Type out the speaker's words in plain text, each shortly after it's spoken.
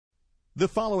The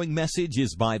following message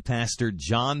is by Pastor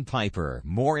John Piper.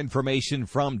 More information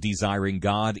from Desiring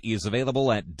God is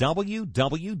available at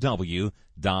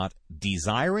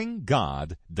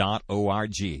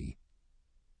www.desiringgod.org.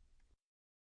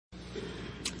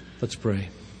 Let's pray.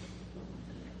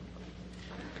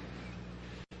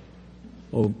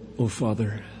 Oh,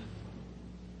 Father,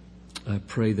 I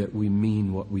pray that we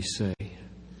mean what we say.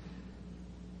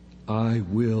 I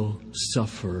will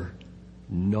suffer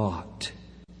not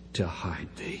to hide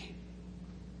thee.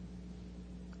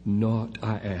 Naught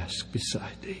I ask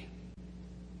beside thee.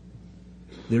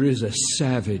 There is a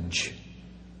savage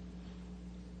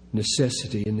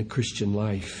necessity in the Christian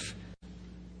life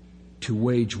to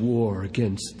wage war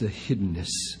against the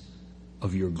hiddenness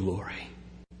of your glory.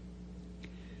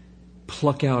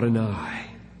 Pluck out an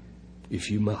eye,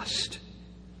 if you must,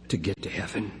 to get to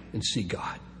heaven and see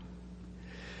God.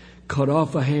 Cut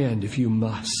off a hand, if you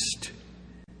must,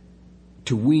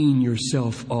 to wean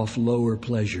yourself off lower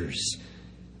pleasures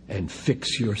and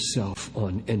fix yourself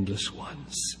on endless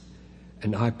ones.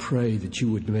 And I pray that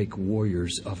you would make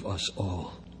warriors of us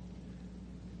all.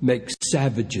 Make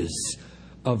savages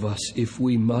of us if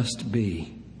we must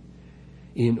be,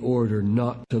 in order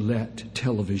not to let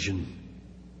television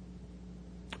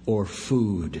or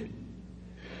food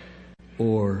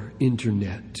or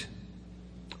internet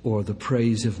or the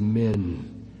praise of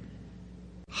men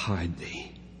hide thee.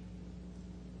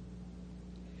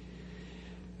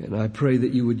 And I pray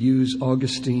that you would use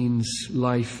Augustine's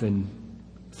life and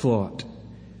thought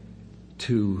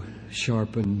to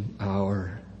sharpen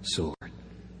our sword.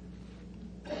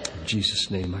 In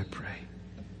Jesus' name I pray.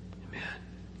 Amen.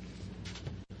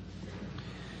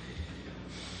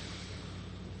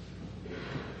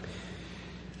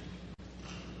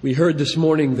 We heard this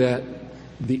morning that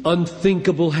the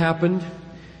unthinkable happened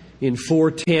in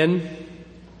 410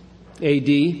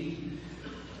 A.D.,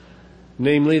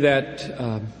 namely that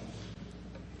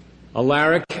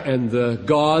Alaric and the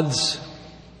Goths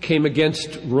came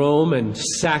against Rome and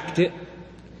sacked it.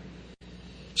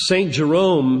 St.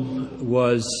 Jerome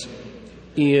was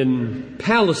in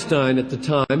Palestine at the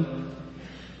time,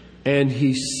 and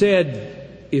he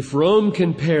said, if Rome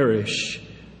can perish,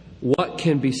 what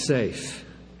can be safe?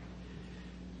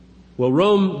 Well,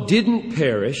 Rome didn't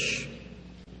perish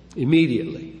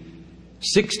immediately.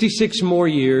 66 more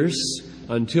years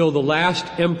until the last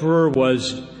emperor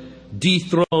was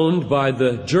dethroned by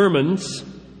the Germans.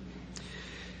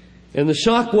 And the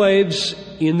shockwaves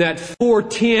in that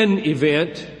 410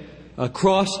 event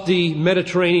crossed the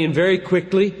Mediterranean very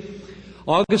quickly.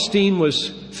 Augustine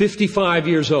was 55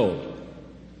 years old.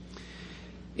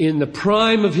 In the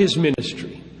prime of his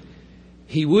ministry,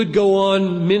 he would go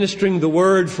on ministering the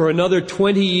word for another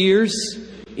 20 years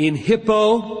in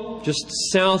Hippo, just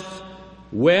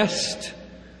southwest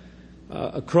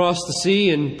across the sea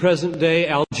in present-day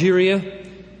Algeria,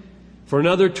 for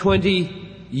another 20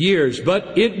 years.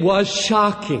 But it was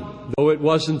shocking, though it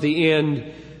wasn't the end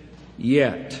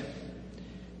yet.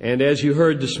 And as you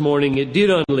heard this morning, it did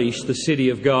unleash the city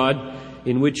of God,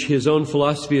 in which his own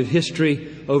philosophy of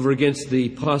history over against the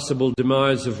possible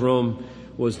demise of Rome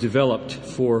was developed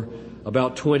for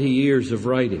about 20 years of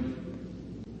writing.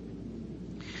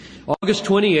 August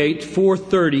 28,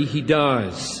 430, he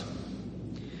dies.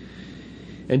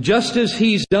 And just as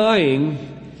he's dying,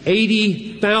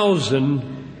 80,000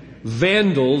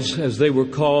 Vandals, as they were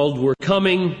called, were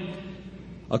coming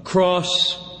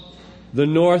across the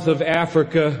north of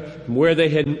Africa, where they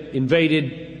had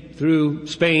invaded through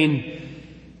Spain,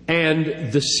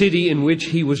 and the city in which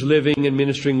he was living and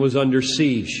ministering was under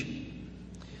siege.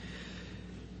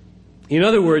 In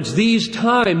other words, these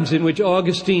times in which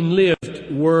Augustine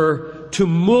lived were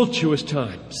tumultuous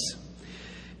times,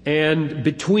 and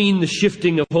between the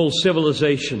shifting of whole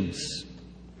civilizations.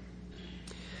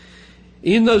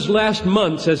 In those last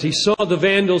months, as he saw the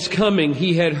Vandals coming,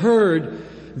 he had heard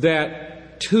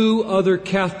that 2 other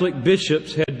Catholic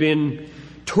bishops had been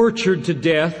tortured to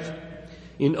death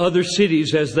in other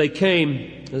cities as they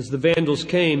came, as the Vandals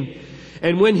came.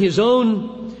 And when his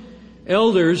own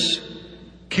elders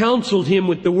counseled him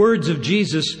with the words of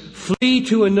Jesus, "Flee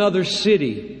to another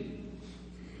city,"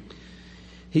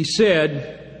 he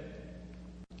said,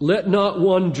 "Let not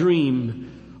one dream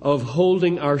of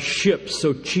holding our ship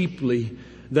so cheaply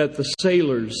that the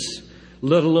sailors,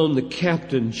 let alone the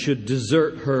captain, should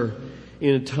desert her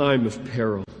in a time of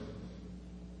peril."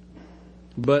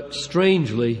 But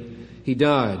strangely, he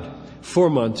died 4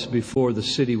 months before the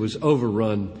city was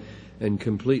overrun and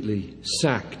completely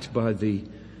sacked by the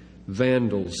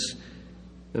Vandals.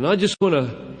 And I just want to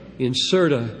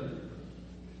insert a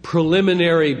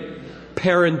preliminary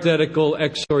parenthetical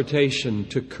exhortation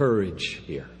to courage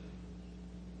here.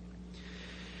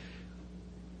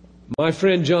 My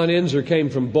friend John Enzer came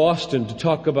from Boston to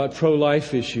talk about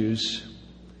pro-life issues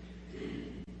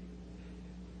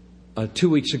 2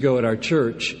 weeks ago at our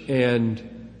church, and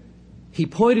he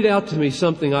pointed out to me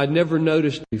something I'd never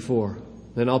noticed before,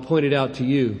 and I'll point it out to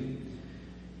you.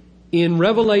 In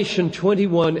Revelation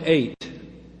 21:8,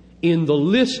 in the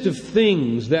list of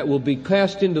things that will be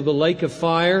cast into the lake of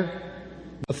fire,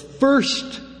 the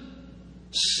first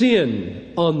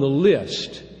sin on the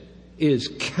list is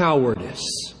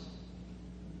cowardice.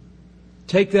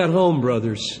 Take that home,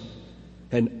 brothers,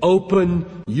 and open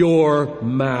your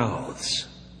mouths.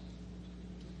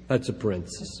 That's a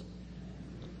parenthesis.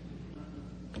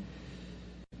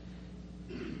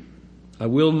 I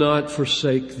will not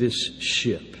forsake this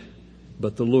ship,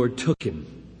 but the Lord took him.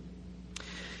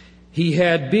 He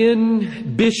had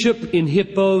been bishop in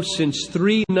Hippo since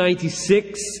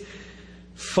 396.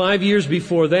 5 years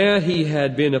before that, he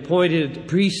had been appointed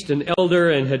priest and elder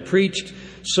and had preached.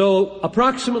 So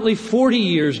approximately 40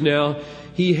 years now,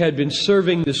 he had been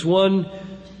serving this one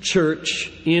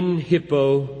church in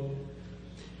Hippo,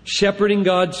 shepherding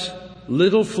God's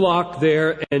little flock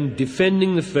there and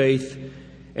defending the faith,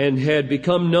 and had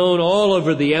become known all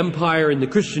over the empire, in the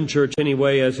Christian church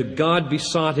anyway, as a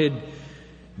God-besotted,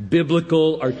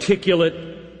 biblical, articulate,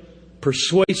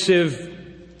 persuasive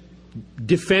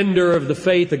defender of the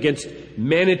faith against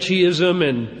Manichaeism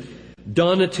and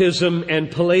Donatism and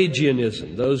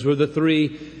Pelagianism. Those were the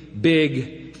three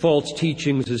big false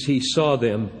teachings as he saw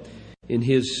them in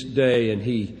his day, and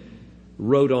he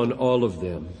wrote on all of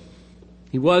them.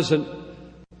 He was an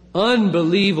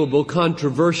unbelievable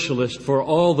controversialist for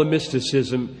all the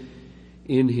mysticism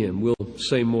in him. We'll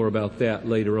say more about that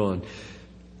later on.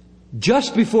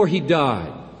 Just before he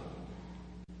died,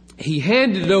 he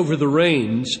handed over the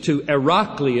reins to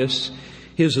Heraclius,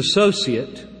 his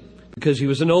associate, because he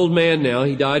was an old man now.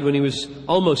 He died when he was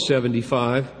almost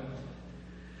 75.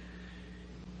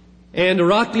 And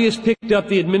Heraclius picked up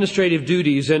the administrative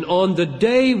duties, and on the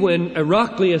day when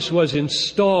Heraclius was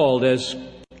installed as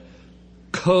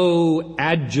coadjutor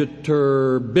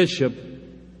bishop,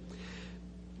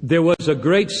 there was a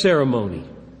great ceremony.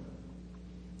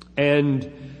 And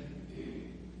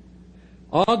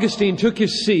Augustine took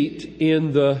his seat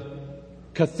in the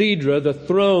cathedra, the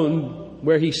throne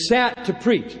where he sat to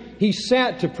preach. He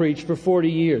sat to preach for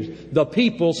 40 years. The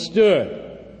people stood,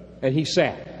 and he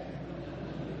sat.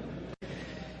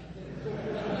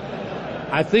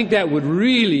 I think that would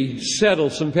really settle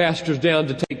some pastors down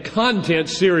to take content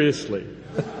seriously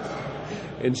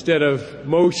instead of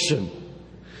motion.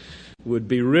 Would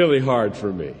be really hard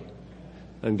for me.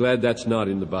 I'm glad that's not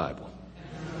in the Bible.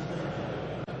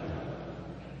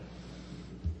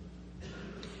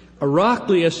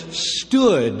 Heraclius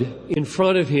stood in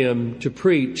front of him to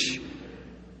preach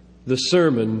the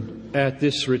sermon at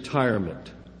this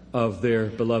retirement of their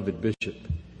beloved bishop.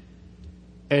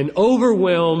 And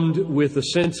overwhelmed with a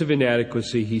sense of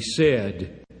inadequacy, he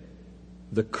said,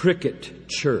 "The cricket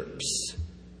chirps,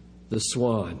 the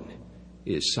swan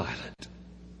is silent."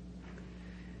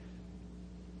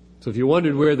 So if you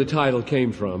wondered where the title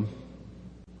came from,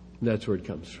 that's where it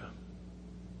comes from.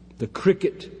 The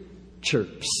cricket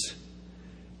chirps,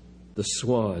 the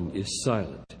swan is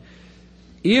silent.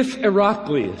 If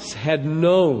Heraclius had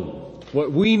known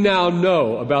what we now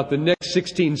know about the next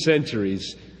 16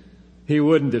 centuries, he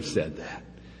wouldn't have said that.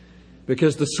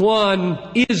 Because the swan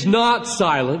is not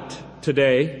silent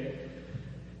today.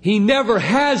 He never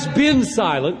has been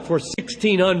silent for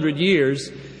 1,600 years,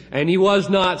 and he was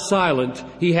not silent.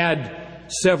 He had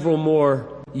several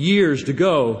more years to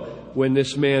go when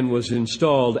this man was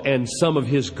installed, and some of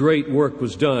his great work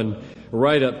was done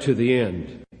right up to the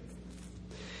end.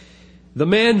 The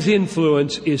man's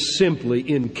influence is simply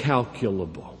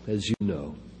incalculable, as you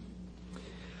know.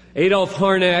 Adolf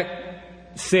Harnack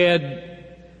said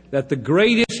that the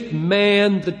greatest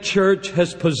man the church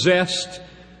has possessed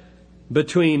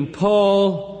between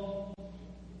Paul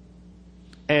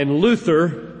and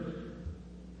Luther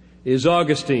is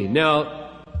Augustine. Now,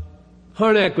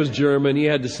 Harnack was German. He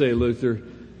had to say Luther.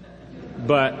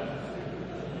 But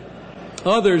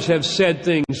others have said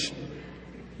things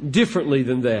differently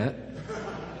than that.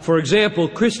 For example,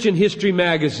 Christian History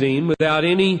magazine, without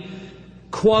any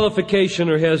qualification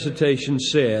or hesitation,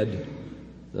 said,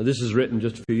 now this is written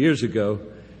just a few years ago,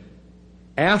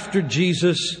 after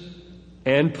Jesus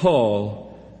and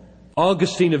Paul,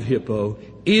 Augustine of Hippo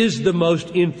is the most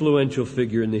influential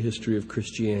figure in the history of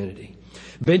Christianity.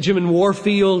 Benjamin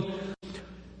Warfield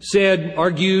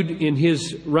argued in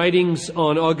his writings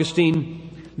on Augustine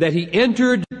that he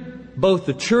entered both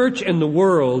the church and the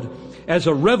world as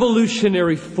a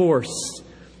revolutionary force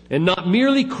and not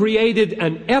merely created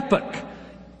an epoch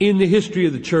in the history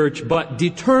of the church, but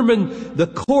determined the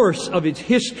course of its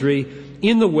history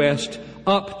in the West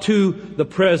up to the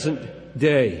present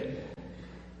day.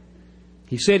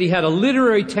 He said he had a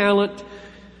literary talent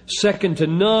second to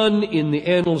none in the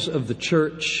annals of the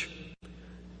church.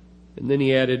 And then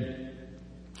he added,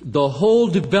 the whole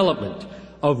development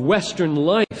of Western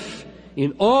life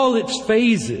in all its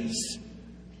phases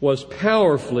was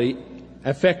powerfully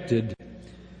affected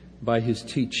by his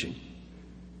teaching.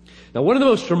 Now, one of the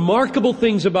most remarkable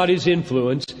things about his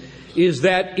influence is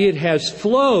that it has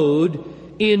flowed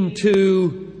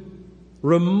into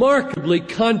remarkably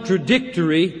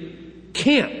contradictory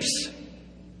camps.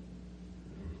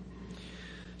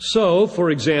 So,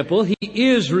 for example, he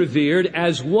is revered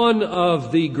as one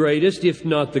of the greatest, if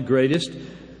not the greatest,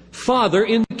 father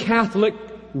in the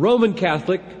Roman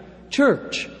Catholic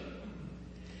Church.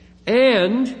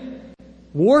 And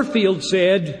Warfield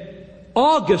said,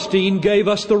 Augustine gave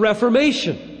us the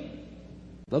Reformation.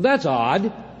 Now that's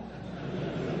odd.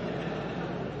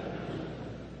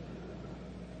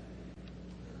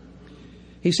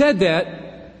 He said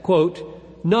that, quote,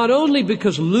 not only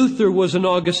because Luther was an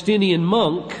Augustinian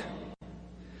monk,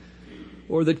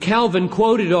 or that Calvin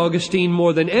quoted Augustine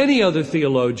more than any other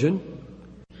theologian,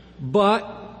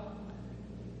 but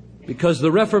because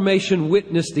the Reformation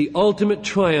witnessed the ultimate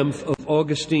triumph of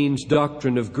Augustine's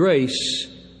doctrine of grace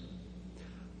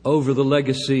over the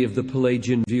legacy of the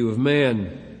Pelagian view of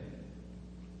man.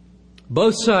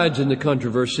 Both sides in the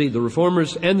controversy, the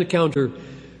Reformers and the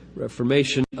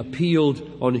Counter-Reformation,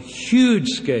 appealed on a huge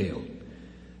scale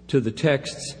to the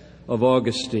texts of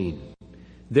Augustine.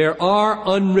 There are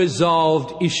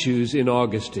unresolved issues in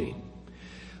Augustine.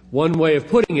 One way of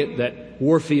putting it that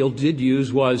Warfield did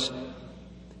use was,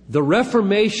 the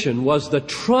Reformation was the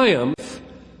triumph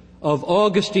of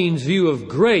Augustine's view of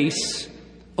grace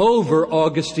over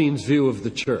Augustine's view of the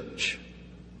church.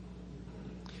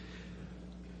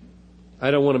 I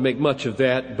don't want to make much of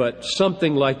that, but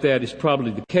something like that is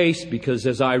probably the case, because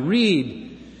as I read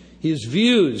his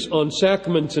views on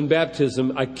sacraments and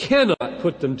baptism, I cannot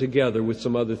put them together with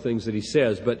some other things that he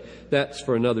says, but that's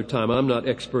for another time. I'm not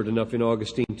expert enough in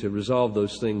Augustine to resolve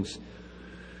those things.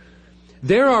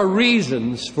 There are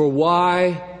reasons for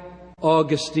why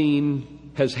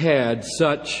Augustine has had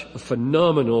such a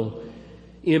phenomenal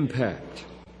impact.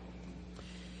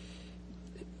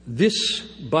 This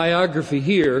biography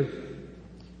here,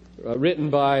 written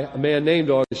by a man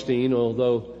named Augustine,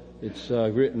 although it's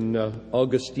written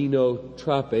Augustino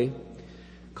Trape,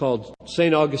 called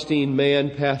St. Augustine, Man,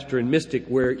 Pastor, and Mystic,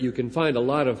 where you can find a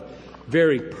lot of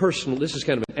very personal, this is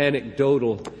kind of an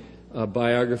anecdotal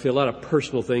biography, a lot of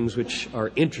personal things which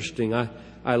are interesting.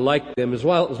 I like them as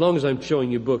well. As long as I'm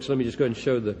showing you books, let me just go ahead and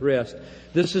show the rest.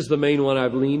 This is the main one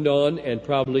I've leaned on and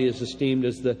probably is esteemed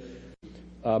as the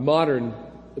modern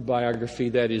biography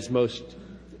that is most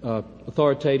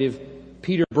authoritative.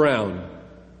 Peter Brown,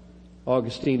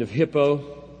 Augustine of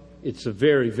Hippo. It's a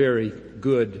very, very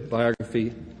good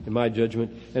biography in my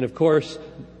judgment. And of course,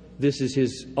 this is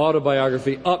his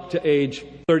autobiography up to age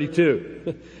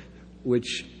 32,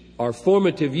 which are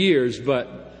formative years,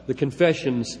 but the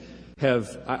Confessions have,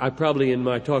 I probably in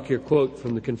my talk here quote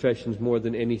from the Confessions more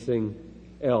than anything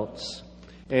else.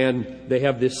 And they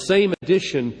have this same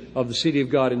edition of the City of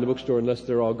God in the bookstore, unless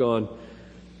they're all gone.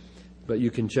 But you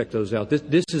can check those out.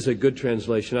 This is a good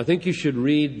translation. I think you should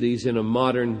read these in a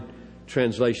modern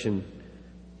translation.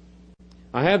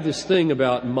 I have this thing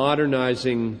about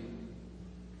modernizing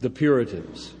the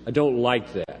Puritans. I don't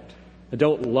like that. I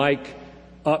don't like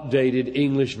updated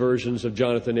English versions of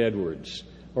Jonathan Edwards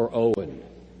or Owen.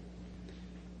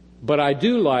 But I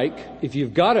do like, if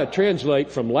you've got to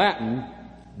translate from Latin,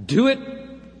 do it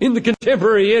in the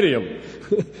contemporary idiom.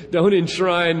 Don't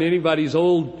enshrine anybody's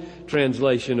old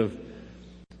translation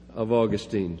of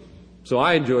Augustine. So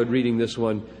I enjoyed reading this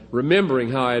one,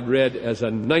 remembering how I had read as a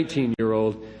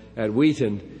 19-year-old at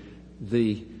Wheaton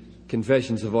the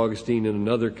Confessions of Augustine in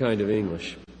another kind of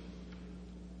English.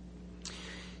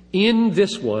 In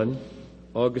this one,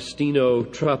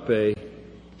 Augustino Trape,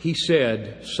 he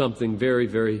said something very,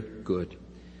 very good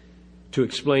to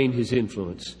explain his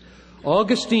influence.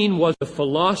 Augustine was a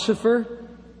philosopher,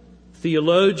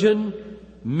 theologian,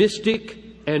 mystic,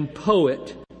 and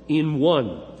poet in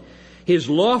one. His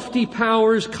lofty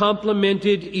powers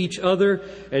complemented each other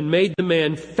and made the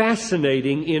man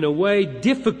fascinating in a way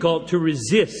difficult to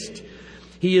resist.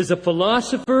 He is a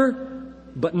philosopher,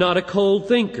 but not a cold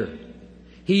thinker.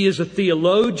 He is a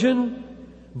theologian,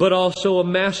 but also a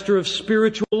master of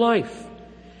spiritual life.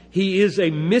 He is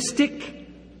a mystic,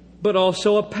 but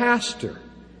also a pastor.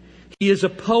 He is a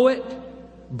poet,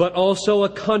 but also a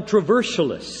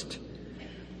controversialist.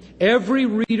 Every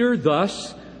reader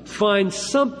thus finds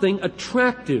something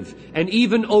attractive and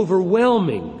even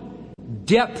overwhelming.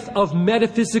 Depth of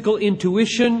metaphysical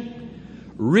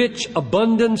intuition, rich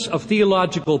abundance of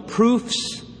theological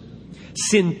proofs,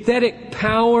 synthetic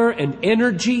power and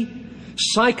energy,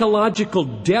 psychological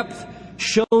depth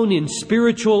shown in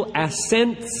spiritual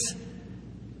ascents,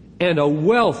 and a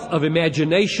wealth of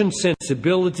imagination,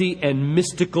 sensibility, and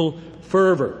mystical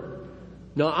fervor.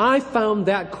 Now, I found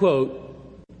that quote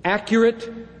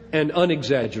accurate and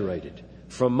unexaggerated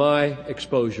from my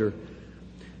exposure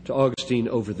to Augustine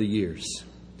over the years.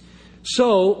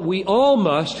 So, we all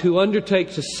must, who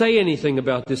undertake to say anything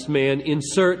about this man,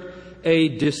 insert a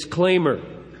disclaimer.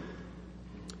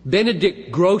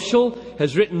 Benedict Groeschel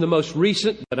has written the most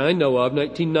recent, that I know of,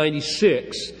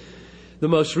 1996, the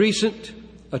most recent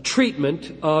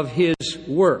treatment of his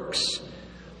works.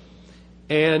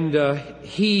 And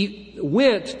he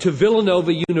went to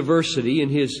Villanova University in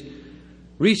his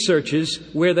researches,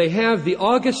 where they have the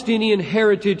Augustinian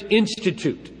Heritage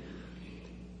Institute,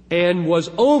 and was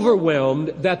overwhelmed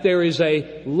that there is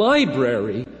a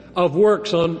library of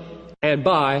works on and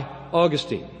by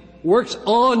Augustine. Works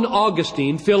on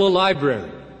Augustine fill a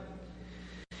library.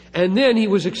 And then he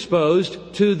was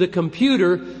exposed to the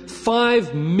computer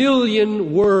 5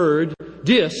 million word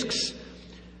discs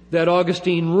that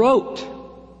Augustine wrote.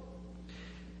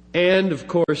 And of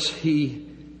course he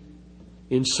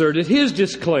inserted his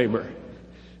disclaimer.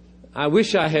 I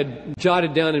wish I had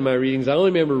jotted down in my readings, I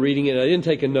only remember reading it, I didn't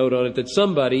take a note on it, that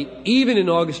somebody, even in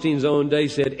Augustine's own day,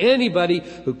 said anybody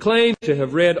who claims to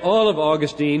have read all of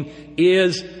Augustine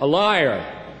is a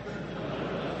liar.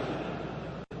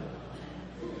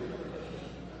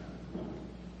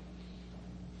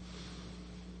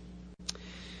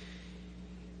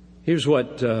 Here's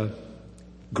what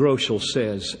Groeschel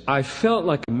says. I felt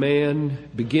like a man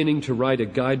beginning to write a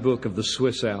guidebook of the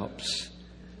Swiss Alps.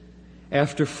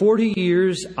 After 40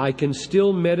 years, I can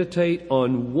still meditate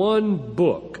on one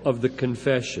book of the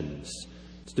Confessions.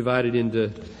 It's divided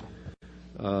into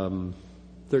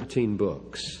 13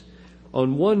 books.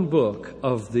 On one book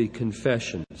of the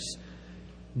Confessions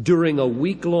during a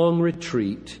week-long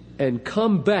retreat, and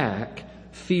come back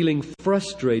feeling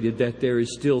frustrated that there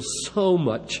is still so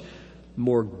much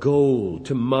more gold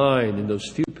to mine in those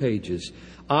few pages.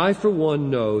 I, for one,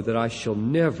 know that I shall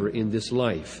never in this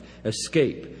life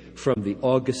escape from the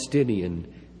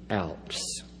Augustinian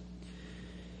Alps.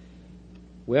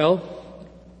 Well,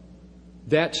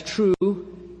 that's true.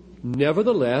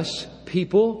 Nevertheless,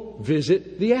 people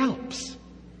visit the Alps.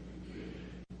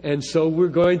 And so we're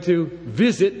going to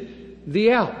visit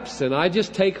the Alps. And I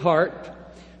just take heart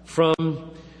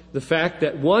from the fact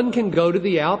that one can go to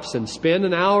the Alps and spend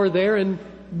an hour there and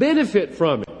benefit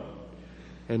from it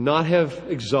and not have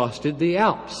exhausted the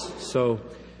Alps. So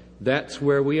that's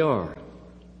where we are.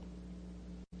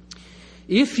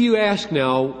 If you ask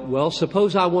now, well,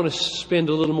 suppose I want to spend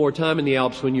a little more time in the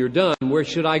Alps when you're done, where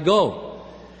should I go?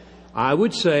 I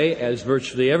would say, as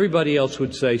virtually everybody else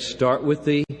would say, start with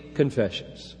the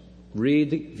Confessions.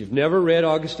 If you've never read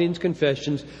Augustine's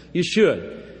Confessions, you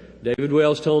should. David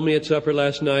Wells told me at supper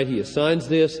last night he assigns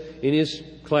this in his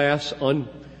class on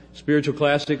spiritual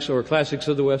classics or classics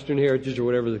of the Western Heritage or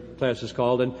whatever the class is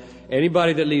called. And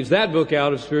anybody that leaves that book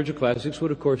out of spiritual classics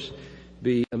would, of course,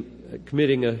 be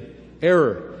committing an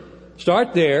error.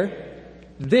 Start there.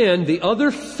 Then the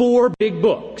other 4 big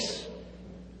books,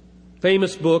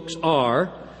 famous books,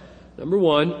 are, number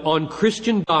 1, On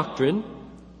Christian Doctrine,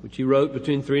 which he wrote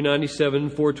between 397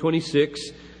 and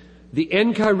 426. The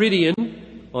Enchiridion,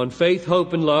 on Faith,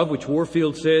 Hope, and Love, which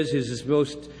Warfield says is his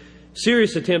most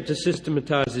serious attempt to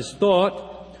systematize his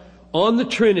thought. On the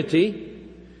Trinity,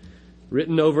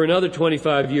 written over another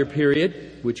 25-year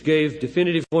period, which gave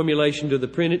definitive formulation to the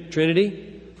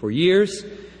Trinity for years.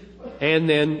 And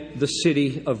then The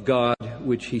City of God,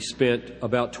 which he spent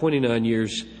about 29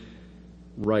 years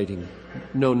writing.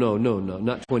 No,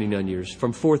 not 29 years.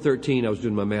 From 413, I was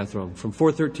doing my math wrong. From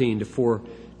 413 to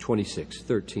 426,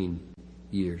 13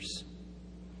 years.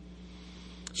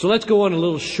 So let's go on a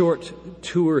little short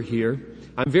tour here.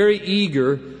 I'm very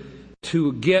eager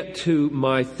to get to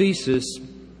my thesis,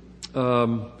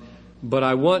 but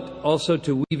I want also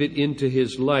to weave it into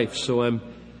his life. So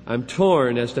I'm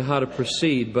torn as to how to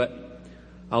proceed, but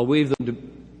I'll weave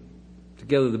them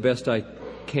together the best I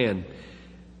can.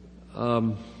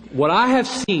 What I have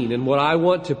seen and what I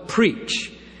want to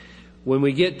preach when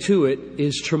we get to it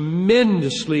is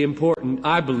tremendously important,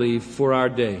 I believe, for our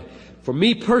day. For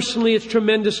me personally, it's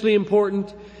tremendously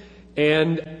important,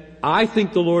 and I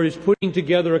think the Lord is putting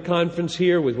together a conference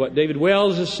here with what David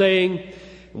Wells is saying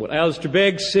and what Alistair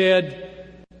Begg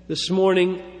said this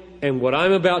morning and what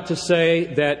I'm about to say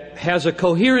that has a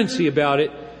coherency about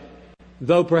it,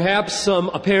 though perhaps some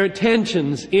apparent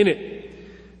tensions in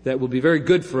it that will be very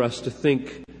good for us to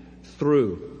think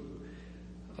through.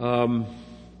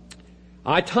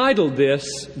 I titled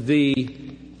this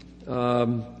The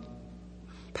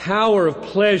Power of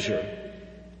Pleasure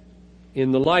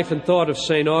in the Life and Thought of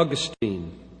St.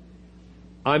 Augustine.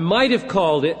 I might have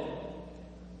called it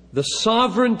The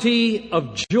Sovereignty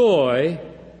of Joy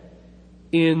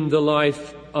in the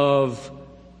Life of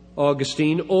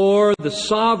Augustine, or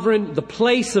the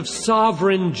place of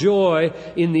sovereign joy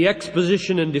in the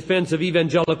exposition and defense of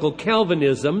evangelical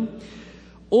Calvinism,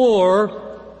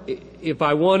 or if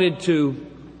I wanted to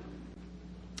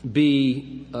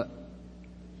be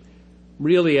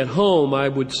really at home, I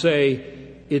would say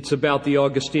it's about the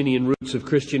Augustinian roots of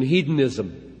Christian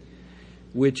hedonism,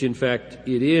 which in fact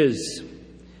it is.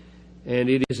 And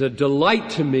it is a delight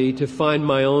to me to find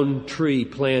my own tree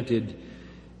planted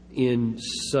in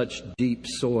such deep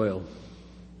soil.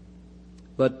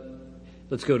 But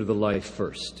let's go to the life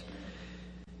first.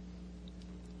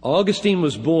 Augustine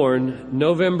was born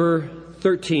November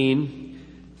 13,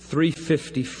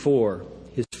 354.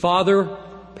 His father,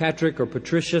 Patrick or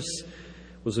Patricius,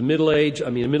 was a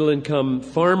middle-income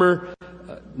farmer,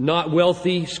 not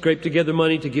wealthy, scraped together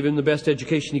money to give him the best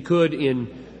education he could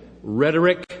in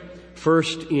rhetoric.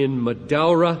 First in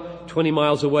Madaura, 20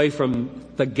 miles away from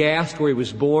Thagast, where he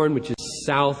was born, which is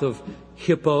south of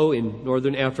Hippo in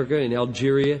northern Africa, in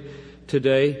Algeria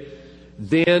today.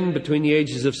 Then, between the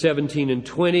ages of 17 and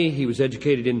 20, he was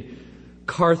educated in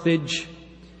Carthage.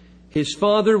 His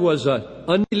father was an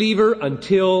unbeliever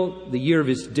until the year of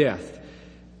his death,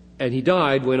 and he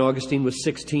died when Augustine was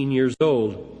 16 years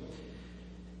old.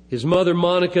 His mother,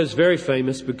 Monica, is very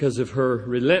famous because of her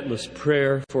relentless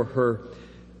prayer for her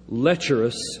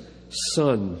lecherous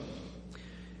son.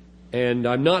 And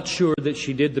I'm not sure that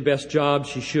she did the best job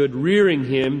she should rearing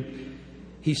him.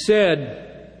 He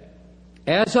said,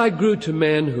 "As I grew to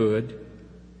manhood,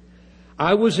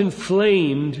 I was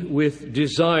inflamed with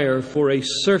desire for a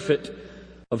surfeit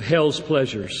of hell's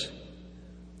pleasures.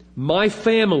 My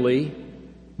family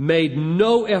made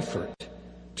no effort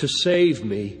to save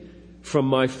me from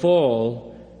my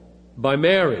fall by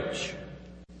marriage.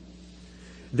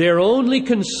 Their only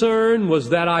concern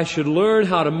was that I should learn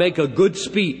how to make a good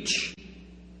speech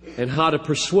and how to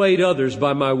persuade others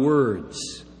by my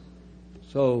words."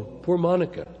 So, poor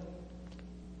Monica.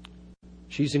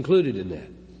 She's included in that,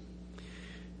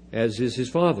 as is his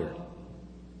father.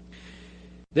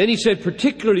 Then he said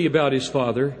particularly about his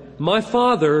father, "My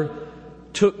father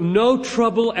took no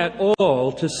trouble at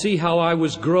all to see how I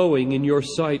was growing in your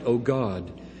sight, O God,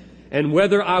 and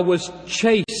whether I was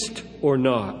chaste or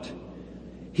not.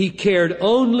 He cared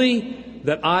only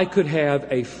that I could have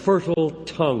a fertile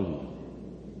tongue."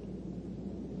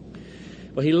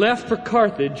 Well, he left for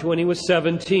Carthage when he was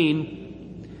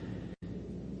 17,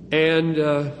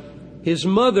 and his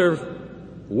mother,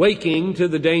 waking to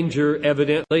the danger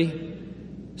evidently,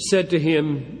 said to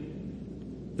him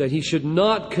that he should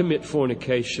not commit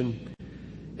fornication,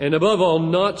 and above all,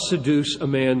 not seduce a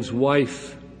man's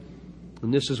wife.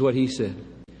 And this is what he said: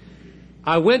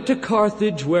 "I went to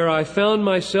Carthage, where I found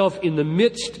myself in the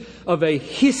midst of a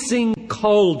hissing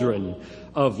cauldron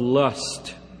of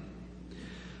lust.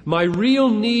 My real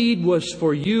need was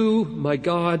for you, my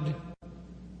God."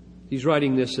 He's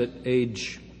writing this at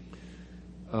age,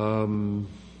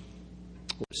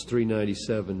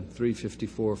 397,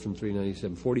 354 from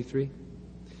 397, 43.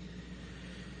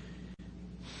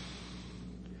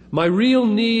 "My real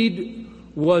need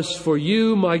was for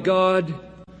you, my God,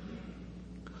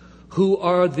 who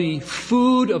are the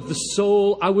food of the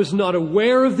soul. I was not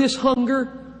aware of this hunger.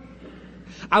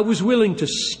 I was willing to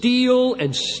steal,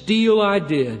 and steal I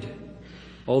did,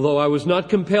 although I was not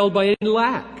compelled by any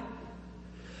lack.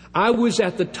 I was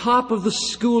at the top of the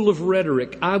school of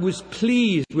rhetoric. I was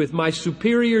pleased with my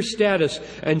superior status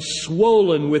and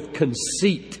swollen with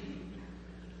conceit.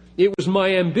 It was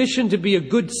my ambition to be a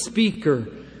good speaker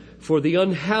for the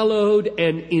unhallowed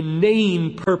and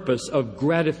inane purpose of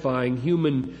gratifying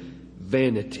human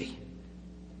vanity."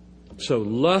 So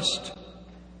lust,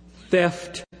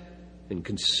 theft, and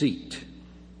conceit.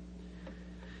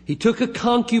 He took a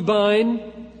concubine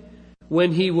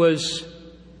when he was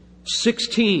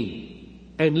 16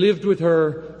 and lived with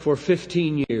her for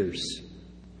 15 years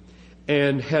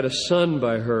and had a son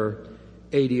by her,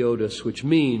 Adiotus, which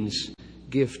means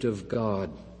gift of God.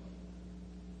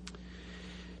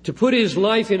 To put his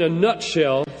life in a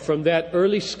nutshell, from that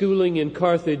early schooling in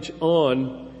Carthage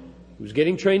on, he was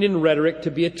getting trained in rhetoric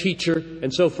to be a teacher.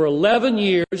 And so for 11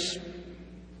 years,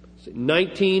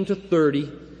 19 to 30,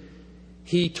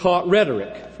 He taught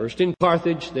rhetoric, first in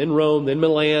Carthage, then Rome, then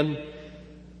Milan,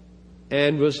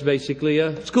 and was basically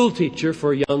a school teacher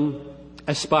for young,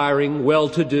 aspiring,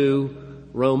 well-to-do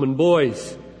Roman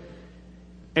boys.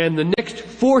 And the next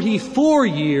 44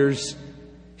 years,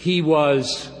 he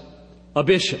was a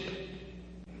bishop.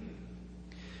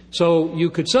 So you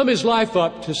could sum his life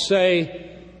up to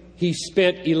say he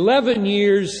spent 11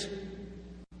 years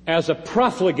as a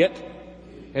profligate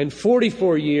and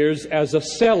 44 years as a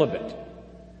celibate.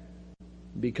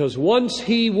 Because once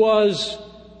he was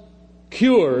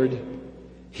cured,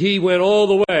 he went all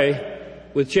the way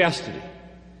with chastity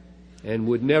and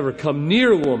would never come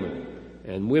near a woman.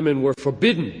 And women were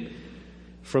forbidden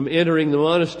from entering the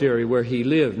monastery where he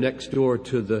lived, next door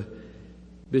to the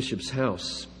bishop's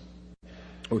house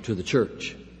or to the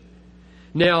church.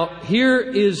 Now, here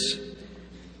is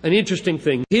an interesting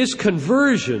thing. His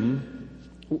conversion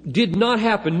did not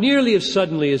happen nearly as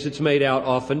suddenly as it's made out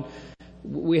often.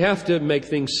 We have to make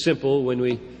things simple when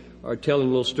we are telling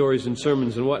little stories and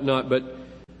sermons and whatnot, but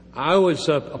I was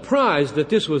apprised that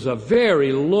this was a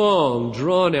very long,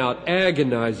 drawn-out,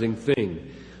 agonizing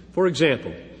thing. For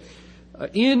example,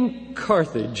 in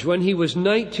Carthage, when he was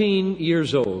 19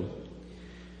 years old,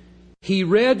 he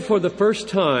read for the first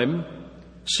time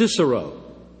Cicero,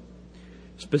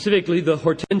 specifically the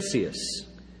Hortensius.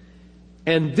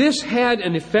 And this had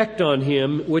an effect on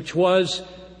him, which was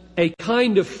a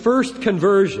kind of first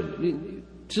conversion.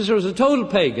 Cicero was a total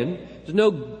pagan. There's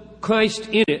no Christ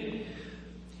in it.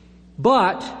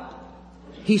 But,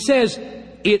 he says,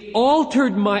 it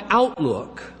altered my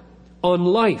outlook on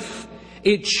life.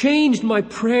 It changed my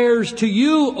prayers to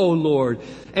you, O Lord,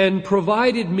 and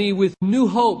provided me with new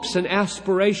hopes and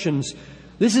aspirations.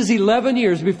 This is 11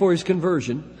 years before his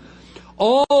conversion.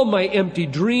 All my empty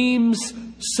dreams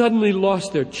suddenly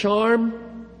lost their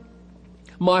charm.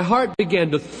 My heart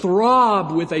began to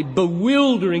throb with a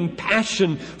bewildering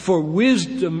passion for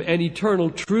wisdom and eternal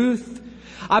truth.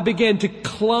 I began to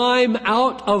climb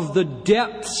out of the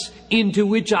depths into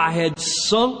which I had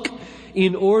sunk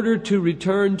in order to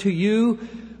return to you.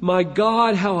 My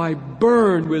God, how I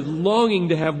burned with longing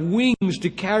to have wings to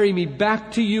carry me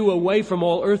back to you, away from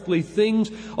all earthly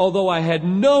things, although I had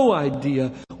no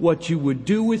idea what you would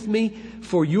do with me,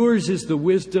 for yours is the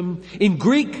wisdom. In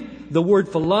Greek, the word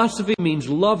philosophy means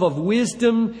love of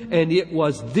wisdom, and it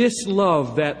was this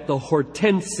love that the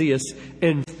Hortensius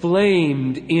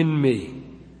inflamed in me.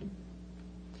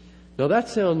 Now that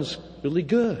sounds really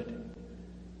good.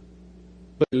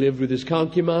 But he lived with his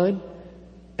concubine,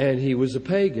 and he was a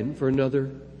pagan for another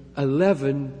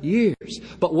 11 years.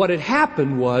 But what had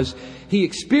happened was he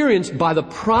experienced, by the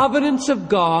providence of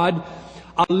God,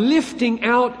 a lifting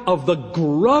out of the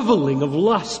groveling of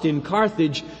lust in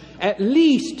Carthage, at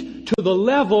least to the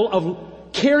level of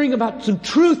caring about some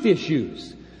truth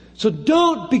issues. So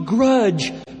don't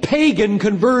begrudge pagan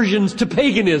conversions to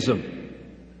paganism.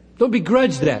 Don't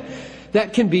begrudge that.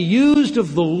 That can be used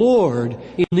of the Lord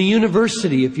in the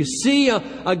university. If you see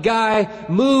a guy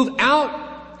move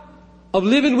out of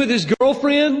living with his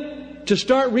girlfriend to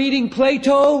start reading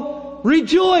Plato,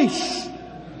 rejoice.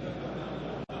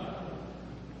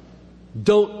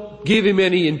 Don't give him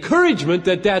any encouragement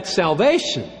that that's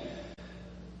salvation.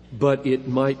 But it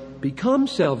might become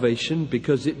salvation,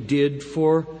 because it did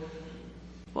for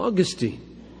Augustine.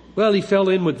 Well, he fell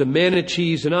in with the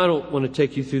Manichees, and I don't want to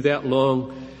take you through that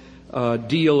long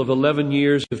deal of 11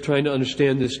 years of trying to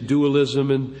understand this dualism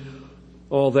and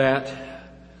all that.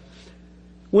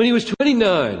 When he was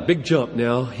 29, big jump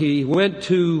now, he went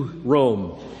to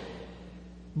Rome.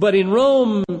 But in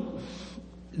Rome,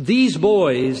 these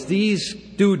boys, these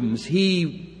students, he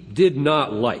did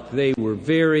not like. They were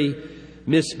very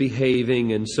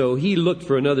misbehaving, and so he looked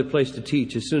for another place to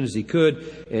teach as soon as he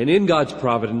could. And in God's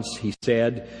providence, he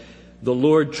said, the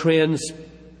Lord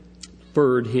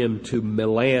transferred him to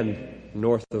Milan,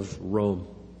 north of Rome,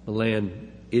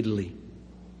 Milan, Italy.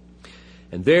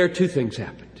 And there two things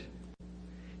happened.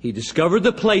 He discovered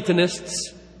the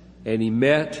Platonists, and he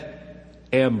met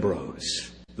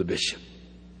Ambrose, the bishop.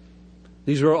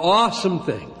 These were awesome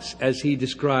things, as he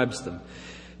describes them,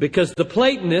 because the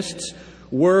Platonists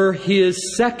were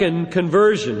his second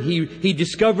conversion. He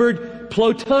discovered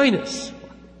Plotinus.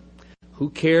 Who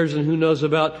cares and who knows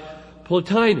about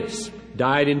Plotinus?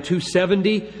 Died in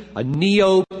 270, a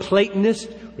Neo-Platonist,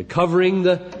 recovering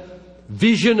the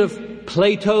vision of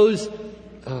Plato's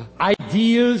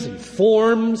ideas and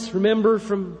forms, remember,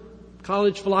 from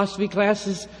college philosophy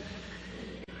classes.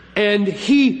 And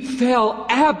he fell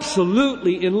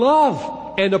absolutely in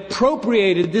love and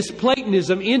appropriated this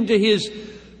Platonism into his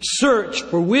search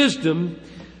for wisdom,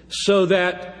 so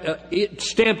that it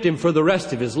stamped him for the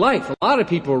rest of his life. A lot of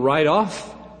people write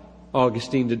off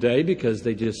Augustine today because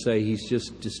they just say he's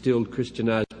just distilled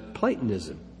Christianized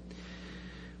Platonism,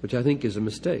 which I think is a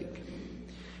mistake.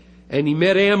 And he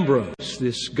met Ambrose,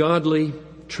 this godly,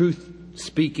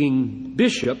 truth-speaking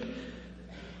bishop.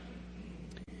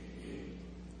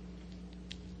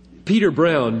 Peter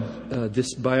Brown,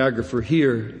 this biographer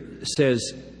here,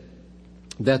 says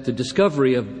that the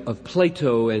discovery of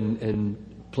Plato and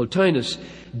Plotinus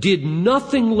did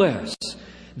nothing less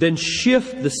than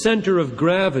shift the center of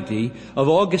gravity of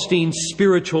Augustine's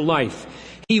spiritual life.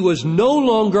 He was no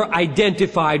longer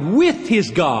identified with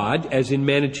his God, as in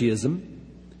Manichaeism.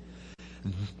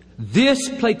 This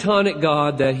Platonic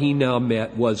God that he now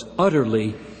met was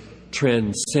utterly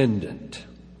transcendent.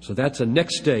 So that's a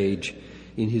next stage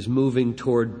in his moving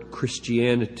toward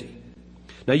Christianity.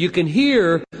 Now you can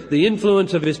hear the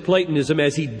influence of his Platonism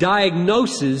as he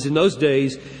diagnoses in those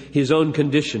days his own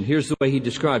condition. Here's the way he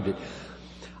described it.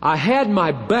 I had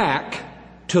my back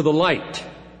to the light,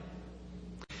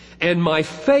 and my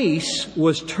face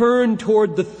was turned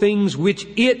toward the things which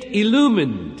it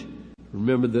illumined.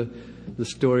 Remember the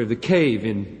story of the cave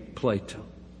in Plato.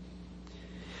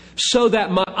 So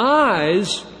that my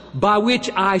eyes, by which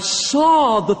I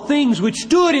saw the things which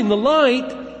stood in the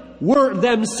light, were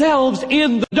themselves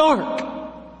in the dark.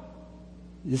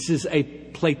 This is a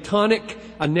Platonic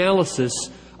analysis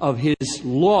of his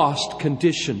lost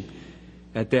condition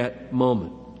at that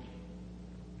moment.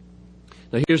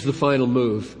 Now here's the final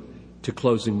move to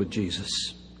closing with Jesus.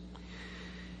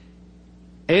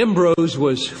 Ambrose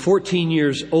was 14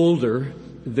 years older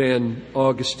than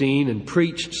Augustine and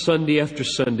preached Sunday after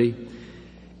Sunday,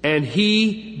 and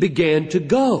he began to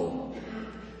go.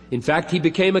 In fact, he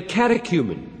became a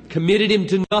catechumen, committed him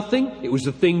to nothing. It was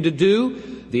the thing to do.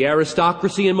 The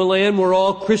aristocracy in Milan were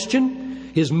all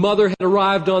Christian. His mother had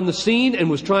arrived on the scene and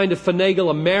was trying to finagle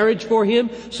a marriage for him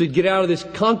so he'd get out of this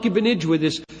concubinage with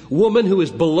this woman who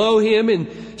was below him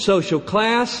in social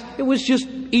class. It was just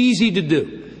easy to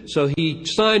do. So he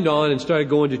signed on and started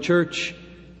going to church,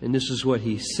 and this is what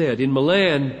he said. In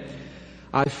Milan,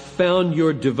 I found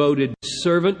your devoted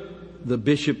servant, the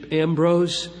Bishop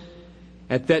Ambrose.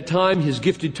 At that time, his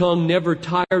gifted tongue never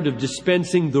tired of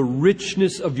dispensing the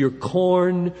richness of your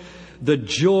corn, the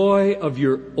joy of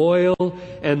your oil,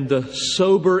 and the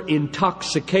sober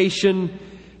intoxication.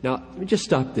 Now, let me just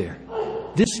stop there.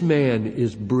 This man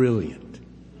is brilliant.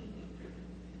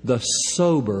 The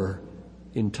sober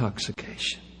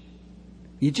intoxication.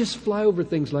 You just fly over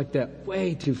things like that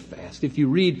way too fast. If you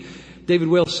read, David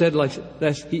Wells said like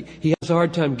that, he has a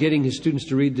hard time getting his students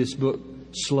to read this book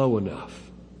slow enough.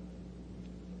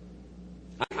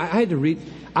 I had to read.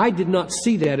 I did not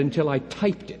see that until I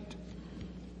typed it.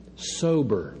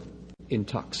 Sober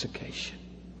intoxication.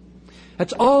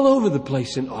 That's all over the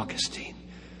place in Augustine.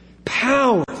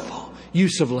 Powerful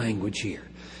use of language here.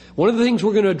 One of the things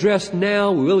we're going to address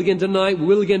now, we will again tonight, we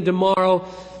will again tomorrow,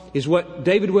 is what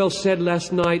David Wells said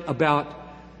last night about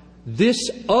this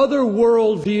other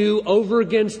worldview over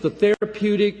against the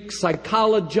therapeutic,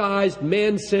 psychologized,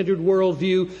 man-centered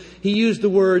worldview. He used the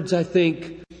words, I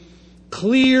think,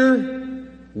 clear,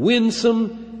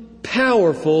 winsome,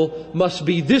 powerful must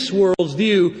be this world's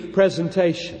view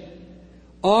presentation.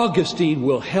 Augustine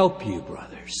will help you,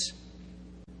 brothers,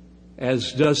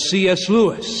 as does C.S.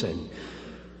 Lewis, and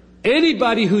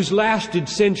anybody who's lasted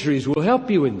centuries will help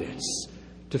you in this,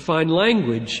 to find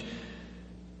language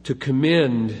to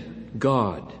commend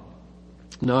God.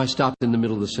 Now I stopped in the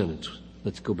middle of the sentence.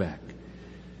 Let's go back.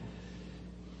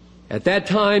 At that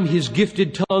time, his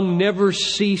gifted tongue never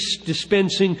ceased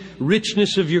dispensing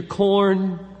richness of your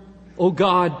corn, O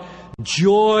God,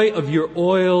 joy of your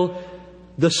oil,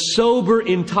 the sober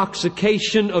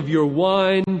intoxication of your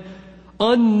wine.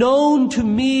 Unknown to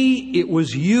me, it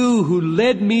was you who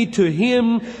led me to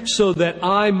him so that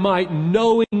I might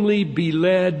knowingly be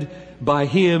led by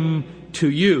him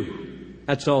to you.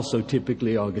 That's also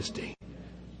typically Augustine,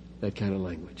 that kind of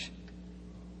language.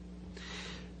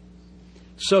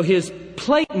 So his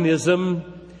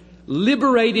Platonism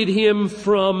liberated him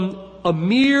from a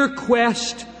mere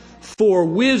quest for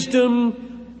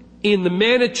wisdom in the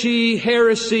Manichaean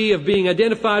heresy of being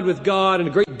identified with God and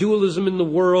a great dualism in the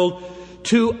world,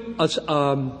 to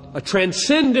a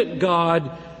transcendent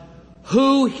God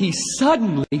who he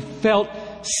suddenly felt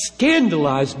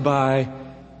scandalized by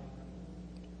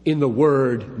in the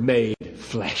Word made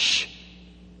flesh.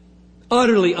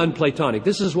 Utterly un-Platonic.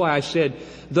 This is why I said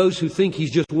those who think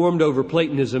he's just warmed over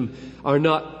Platonism are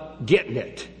not getting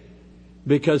it.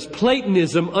 Because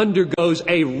Platonism undergoes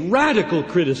a radical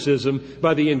criticism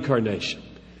by the Incarnation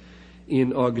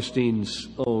in Augustine's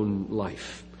own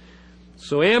life.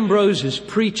 So Ambrose is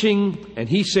preaching, and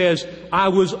he says, I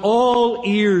was all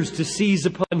ears to seize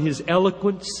upon his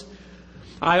eloquence.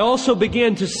 I also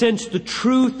began to sense the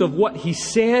truth of what he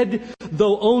said,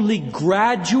 though only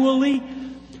gradually.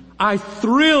 I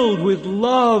thrilled with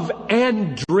love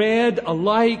and dread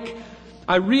alike.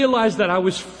 I realized that I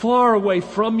was far away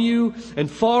from you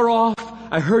and far off.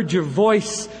 I heard your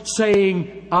voice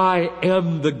saying, I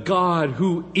am the God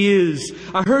who is.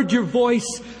 I heard your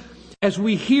voice as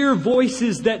we hear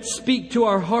voices that speak to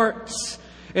our hearts.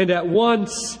 And at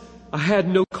once I had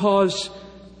no cause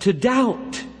to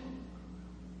doubt.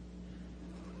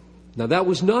 Now that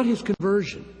was not his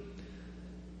conversion.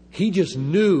 He just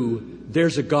knew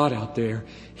there's a God out there.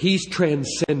 He's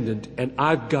transcendent, and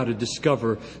I've got to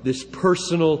discover this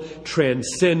personal,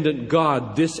 transcendent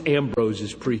God this Ambrose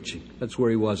is preaching. That's where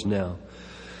he was now.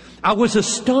 I was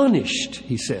astonished,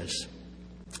 he says,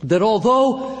 that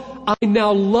although I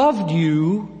now loved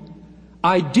you,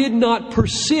 I did not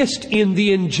persist in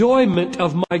the enjoyment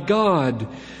of my God.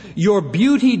 Your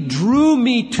beauty drew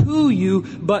me to you,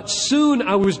 but soon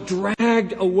I was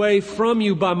dragged away from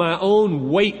you by my own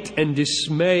weight and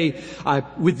dismay.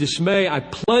 With dismay, I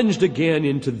plunged again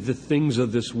into the things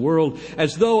of this world,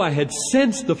 as though I had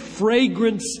sensed the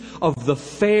fragrance of the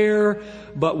fair,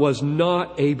 but was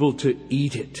not able to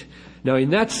eat it. Now, in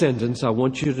that sentence, I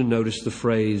want you to notice the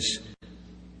phrase,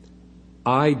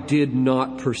 I did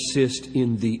not persist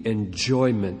in the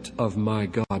enjoyment of my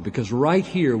God. Because right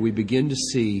here we begin to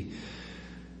see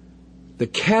the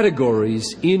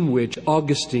categories in which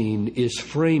Augustine is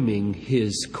framing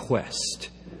his quest.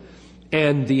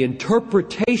 And the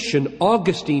interpretation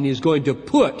Augustine is going to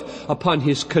put upon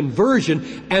his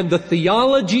conversion and the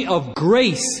theology of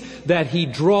grace that he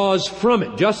draws from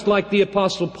it. Just like the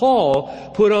Apostle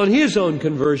Paul put on his own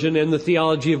conversion and the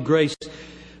theology of grace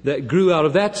that grew out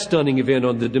of that stunning event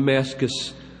on the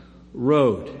Damascus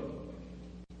Road.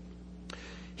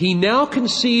 He now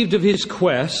conceived of his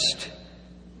quest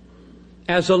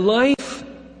as a life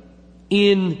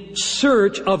in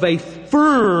search of a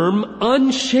firm,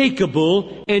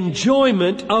 unshakable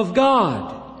enjoyment of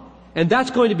God. And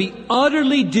that's going to be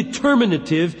utterly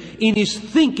determinative in his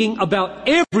thinking about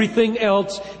everything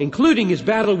else, including his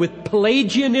battle with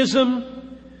Pelagianism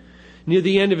near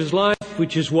the end of his life,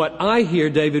 which is what I hear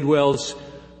David Wells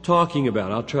talking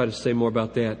about. I'll try to say more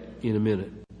about that in a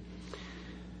minute.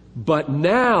 But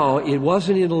now it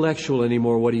wasn't intellectual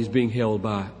anymore what he's being held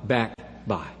back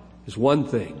by. There's one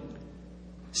thing.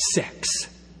 Sex.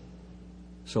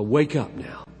 So wake up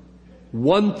now.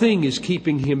 One thing is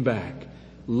keeping him back.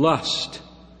 Lust.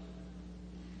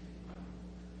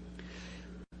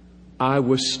 I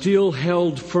was still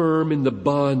held firm in the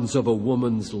bonds of a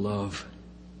woman's love.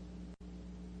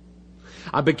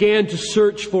 I began to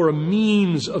search for a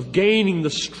means of gaining the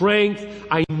strength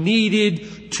I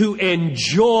needed to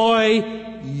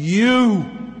enjoy you.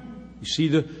 You see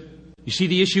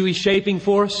the issue he's shaping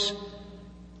for us?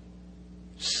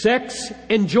 Sex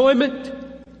enjoyment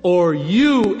or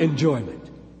you enjoyment?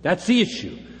 That's the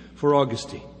issue for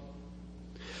Augustine.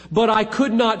 But I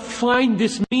could not find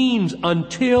this means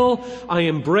until I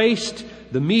embraced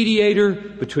the mediator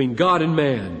between God and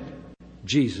man,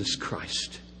 Jesus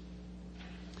Christ.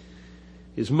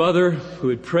 His mother, who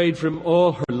had prayed for him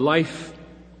all her life,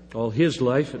 all his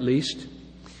life at least,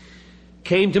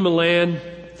 came to Milan,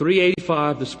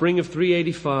 385, the spring of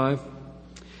 385,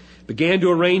 began to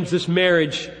arrange this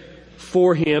marriage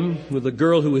for him with a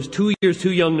girl who was 2 years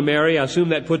too young to marry. I assume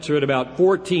that puts her at about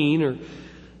 14 or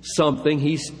something.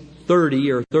 He's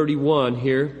 30 or 31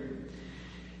 here.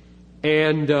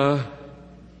 And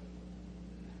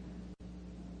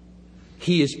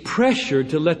he is pressured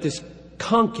to let this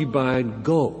concubine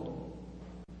go.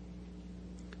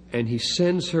 And he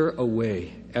sends her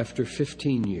away after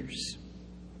 15 years.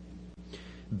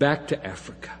 Back to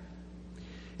Africa.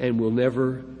 And will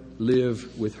never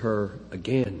live with her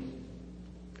again.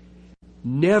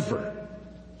 Never,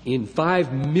 in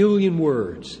 5 million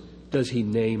words, does he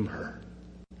name her.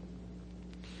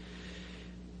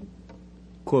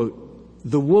 Quote,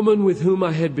 the woman with whom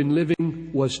I had been living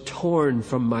was torn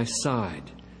from my side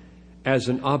as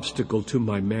an obstacle to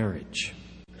my marriage,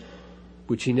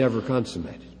 which he never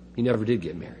consummated. He never did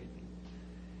get married.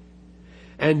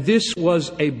 And this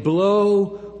was a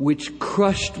blow which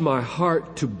crushed my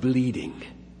heart to bleeding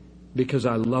because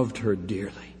I loved her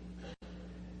dearly.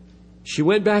 She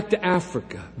went back to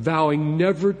Africa, vowing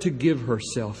never to give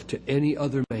herself to any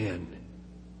other man.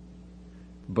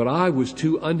 But I was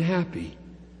too unhappy,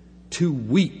 too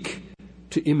weak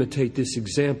to imitate this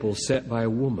example set by a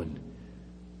woman.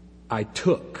 I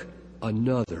took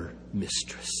another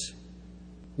mistress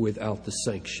without the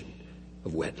sanction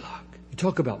of wedlock. You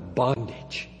talk about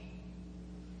bondage.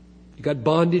 You got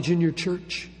bondage in your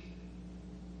church,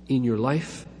 in your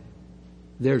life.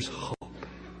 There's hope.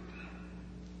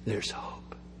 There's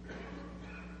hope.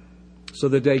 So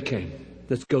the day came.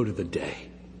 Let's go to the day.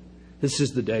 This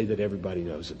is the day that everybody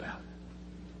knows about.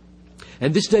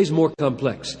 And this day's more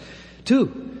complex,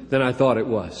 too, than I thought it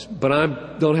was. But I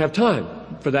don't have time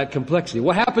for that complexity.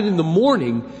 What happened in the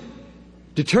morning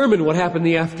determined what happened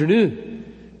in the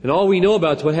afternoon. And all we know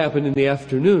about is what happened in the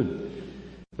afternoon.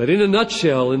 But in a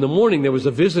nutshell, in the morning there was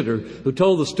a visitor who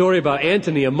told the story about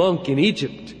Antony, a monk in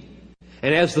Egypt.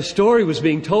 And as the story was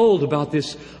being told about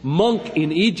this monk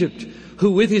in Egypt,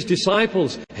 who with his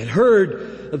disciples had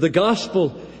heard the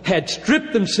gospel, had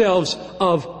stripped themselves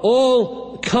of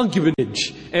all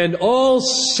concubinage and all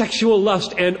sexual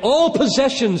lust and all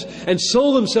possessions and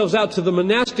sold themselves out to the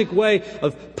monastic way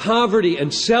of poverty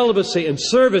and celibacy and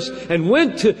service, and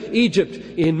went to Egypt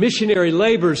in missionary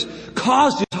labors,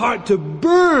 caused his heart to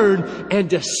burn and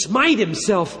to smite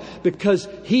himself because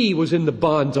he was in the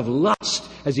bonds of lust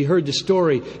as he heard the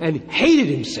story, and hated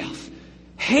himself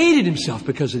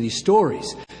because of these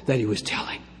stories that he was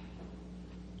telling,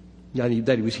 that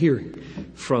he was hearing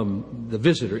from the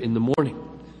visitor in the morning.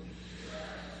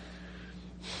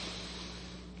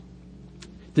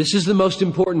 This is the most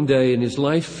important day in his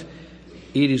life.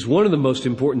 It is one of the most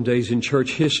important days in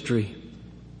church history.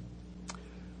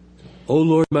 O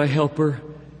Lord, my helper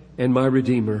and my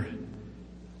redeemer,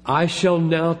 I shall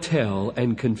now tell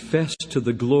and confess to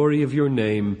the glory of your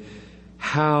name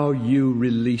how you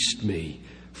released me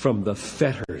from the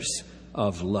fetters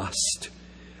of lust,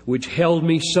 which held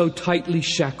me so tightly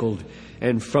shackled,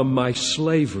 and from my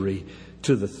slavery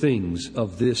to the things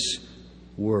of this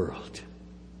world.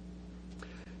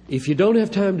 If you don't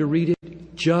have time to read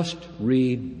it, just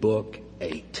read book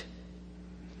 8.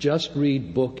 Just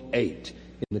read book 8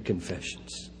 in the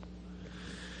Confessions.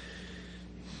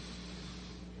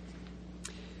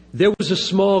 There was a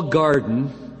small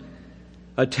garden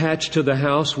attached to the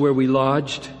house where we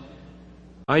lodged.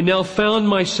 I now found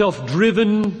myself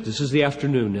driven, this is the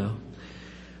afternoon now,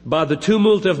 by the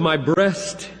tumult of my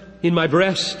breast,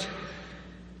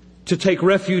 to take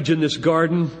refuge in this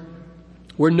garden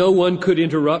where no one could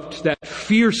interrupt that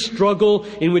fierce struggle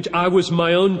in which I was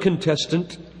my own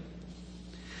contestant.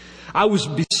 I was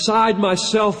beside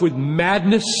myself with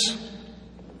madness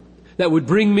that would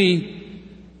bring me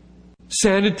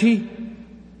sanity.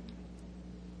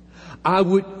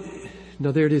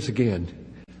 There it is again.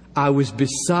 I was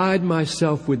beside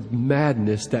myself with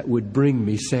madness that would bring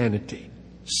me sanity.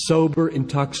 Sober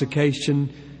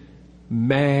intoxication,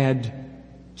 mad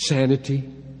sanity.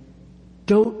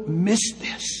 Don't miss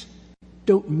this.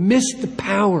 Don't miss the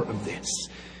power of this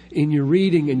in your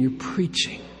reading and your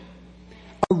preaching.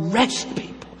 Arrest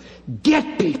people.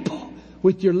 Get people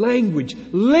with your language.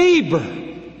 Labor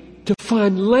to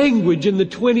find language in the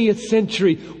 20th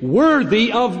century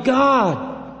worthy of God.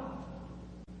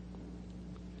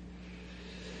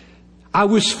 I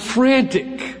was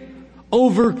frantic,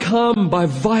 overcome by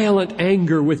violent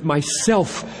anger with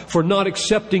myself for not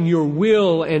accepting your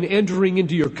will and entering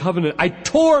into your covenant. I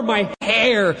tore my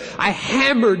hair. I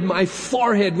hammered my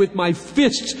forehead with my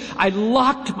fists. I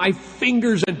locked my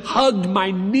fingers and hugged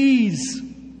my knees.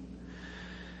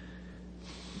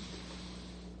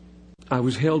 I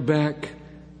was held back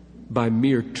by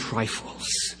mere trifles.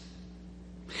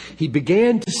 He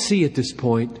began to see at this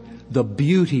point the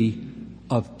beauty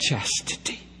of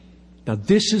chastity. Now,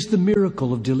 this is the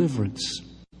miracle of deliverance.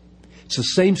 It's the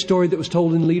same story that was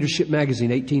told in Leadership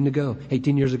magazine 18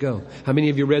 years ago. How many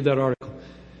of you read that article?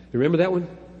 You remember that one?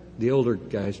 The older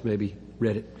guys maybe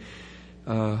read it.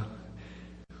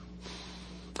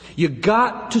 You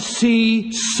got to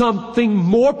see something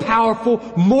more powerful,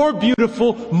 more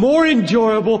beautiful, more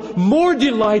enjoyable, more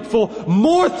delightful,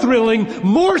 more thrilling,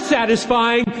 more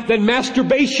satisfying than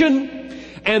masturbation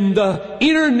and the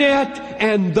internet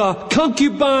and the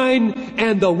concubine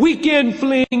and the weekend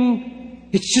fling.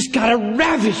 It's just got to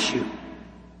ravish you.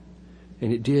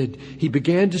 And it did. He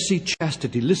began to see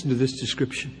chastity. Listen to this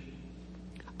description.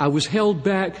 I was held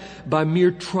back by mere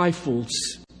trifles.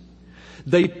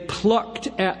 They plucked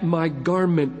at my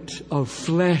garment of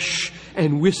flesh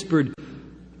and whispered,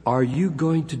 "Are you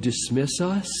going to dismiss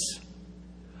us?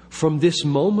 From this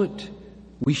moment,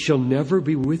 we shall never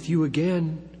be with you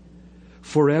again,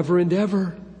 forever and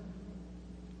ever."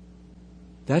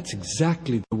 That's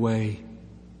exactly the way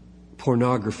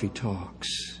pornography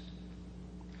talks.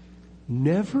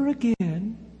 Never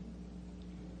again.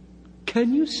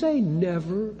 Can you say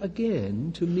never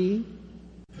again to me?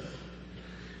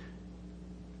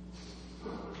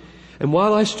 And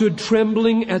while I stood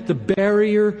trembling at the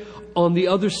barrier on the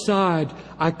other side,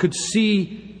 I could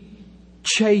see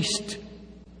chaste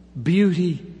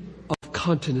beauty of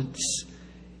countenance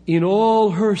in all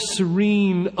her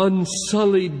serene,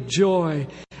 unsullied joy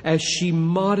as she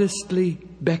modestly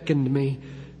beckoned me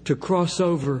to cross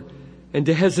over and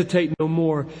to hesitate no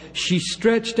more. She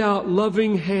stretched out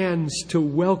loving hands to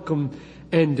welcome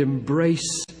and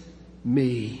embrace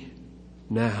me.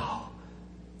 Now,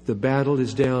 the battle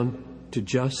is down to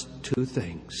just two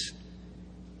things.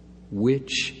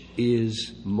 Which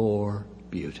is more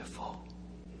beautiful?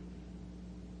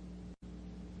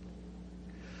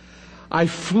 I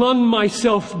flung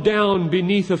myself down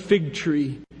beneath a fig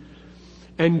tree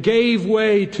and gave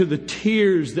way to the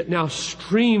tears that now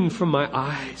streamed from my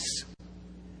eyes.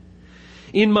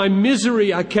 In my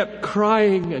misery, I kept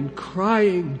crying and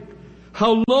crying.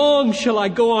 How long shall I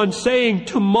go on saying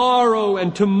tomorrow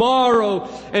and tomorrow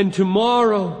and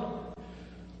tomorrow?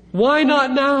 Why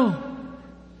not now?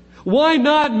 Why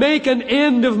not make an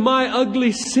end of my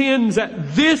ugly sins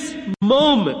at this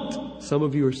moment? Some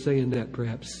of you are saying that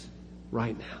perhaps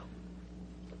right now.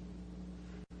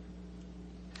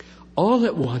 All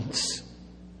at once,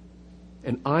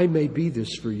 and I may be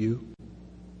this for you,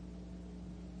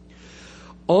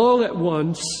 all at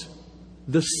once,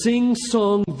 the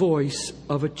sing-song voice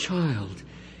of a child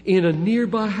in a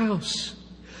nearby house.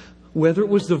 Whether it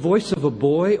was the voice of a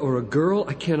boy or a girl,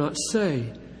 I cannot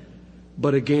say.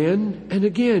 But again and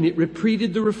again it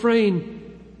repeated the refrain,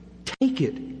 "Take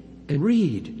it and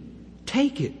read.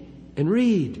 Take it and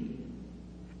read."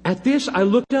 At this I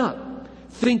looked up,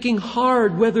 thinking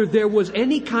hard whether there was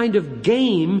any kind of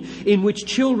game in which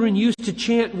children used to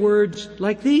chant words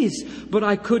like these, but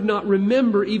I could not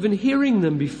remember even hearing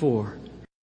them before.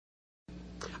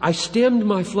 I stemmed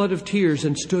my flood of tears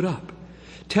and stood up,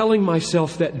 telling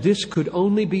myself that this could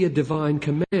only be a divine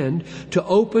command to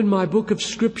open my book of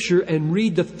Scripture and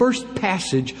read the first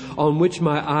passage on which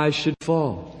my eyes should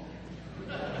fall.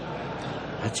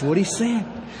 That's what he said.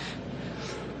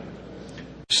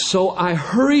 So I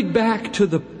hurried back to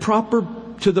the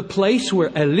place where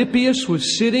Alypius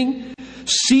was sitting,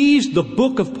 seized the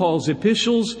book of Paul's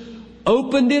epistles,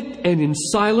 opened it, and in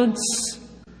silence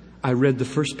I read the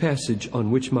first passage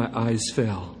on which my eyes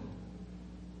fell.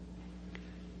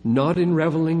 Not in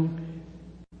reveling,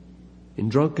 in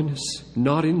drunkenness,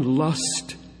 not in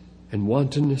lust and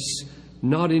wantonness,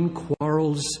 not in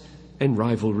quarrels and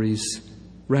rivalries.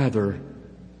 Rather,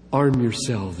 arm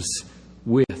yourselves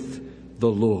with the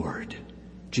Lord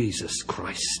Jesus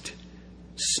Christ.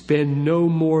 Spend no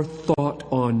more thought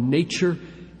on nature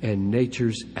and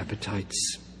nature's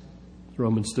appetites.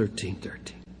 Romans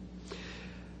 13:13.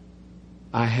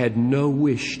 I had no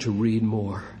wish to read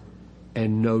more,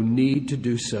 and no need to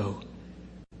do so.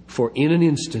 For in an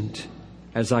instant,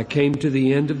 as I came to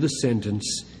the end of the sentence,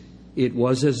 it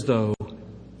was as though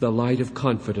the light of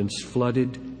confidence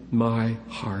flooded my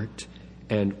heart,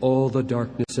 and all the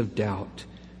darkness of doubt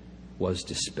was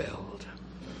dispelled.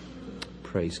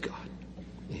 Praise God.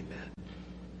 Amen.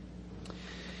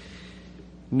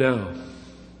 Now,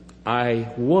 I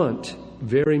want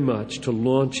very much to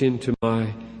launch into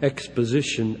my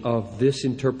exposition of this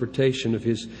interpretation of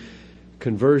his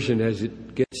conversion as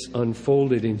it gets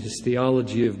unfolded in his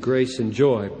theology of grace and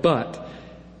joy. But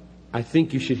I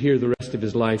think you should hear the rest of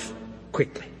his life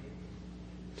quickly.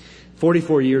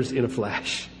 44 years in a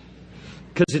flash.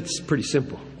 Because it's pretty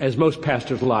simple, as most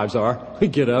pastors' lives are. We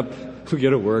get up, we go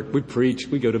to work, we preach,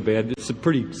 we go to bed. It's a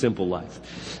pretty simple life.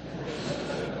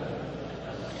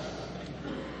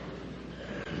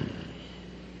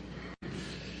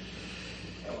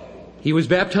 He was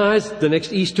baptized the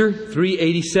next Easter,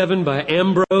 387, by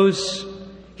Ambrose.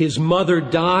 His mother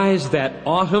dies that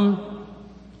autumn.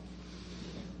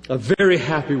 A very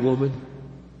happy woman,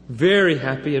 very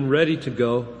happy and ready to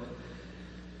go.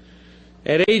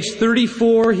 At age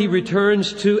 34, he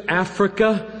returns to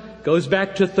Africa, goes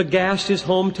back to Thagaste, his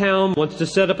hometown, wants to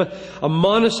set up a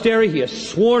monastery. He has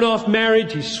sworn off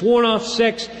marriage, he's sworn off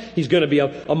sex. He's going to be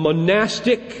a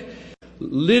monastic,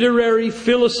 literary,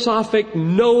 philosophic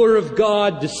knower of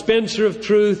God, dispenser of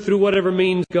truth through whatever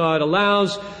means God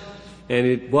allows. And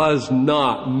it was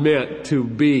not meant to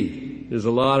be. There's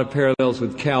a lot of parallels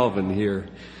with Calvin here,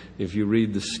 if you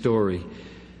read the story.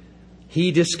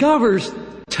 He discovers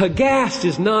Thagaste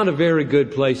is not a very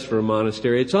good place for a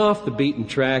monastery. It's off the beaten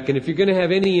track, and if you're going to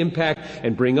have any impact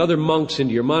and bring other monks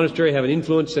into your monastery, have an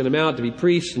influence, send them out to be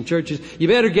priests in churches, you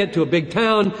better get to a big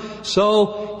town.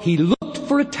 So he looked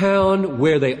for a town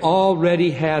where they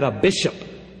already had a bishop,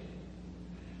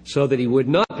 so that he would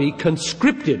not be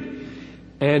conscripted.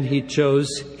 and he chose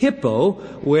Hippo,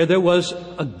 where there was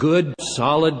a good,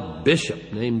 solid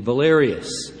bishop named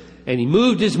Valerius. And he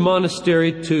moved his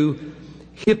monastery to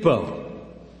Hippo.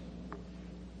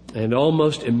 And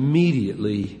almost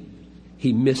immediately,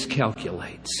 he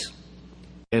miscalculates.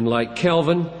 And like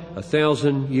Calvin,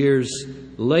 1,000 years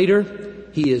later,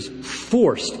 he is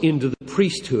forced into the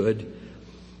priesthood.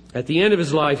 At the end of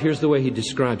his life, here's the way he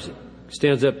describes it.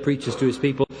 Stands up, preaches to his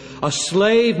people. A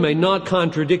slave may not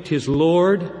contradict his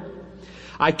Lord.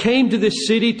 I came to this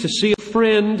city to see a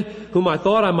friend whom I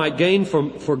thought I might gain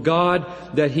for God,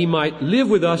 that he might live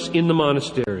with us in the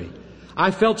monastery.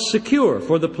 I felt secure,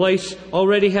 for the place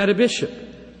already had a bishop.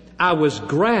 I was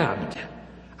grabbed.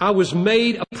 I was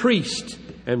made a priest.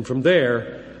 And from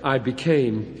there, I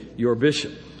became your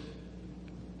bishop.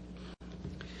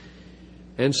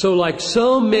 And so, like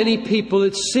so many people,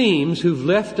 it seems, who've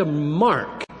left a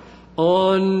mark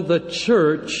on the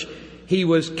church, he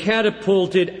was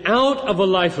catapulted out of a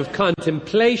life of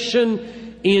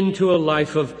contemplation into a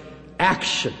life of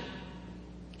action.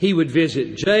 He would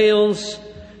visit jails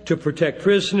to protect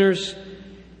prisoners.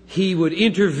 He would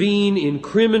intervene in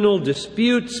criminal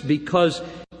disputes because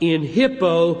in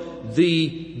Hippo, the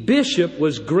bishop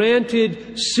was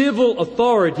granted civil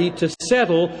authority to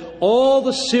settle all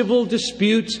the civil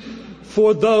disputes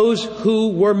for those who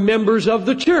were members of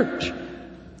the church.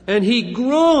 And he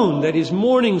groaned that his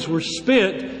mornings were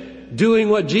spent doing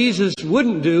what Jesus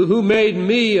wouldn't do. Who made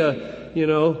me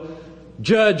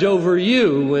judge over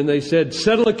you? When they said,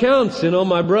 settle accounts,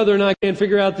 my brother and I can't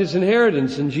figure out this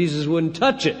inheritance. And Jesus wouldn't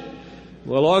touch it.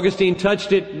 Well, Augustine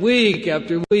touched it week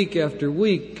after week after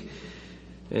week.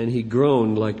 And he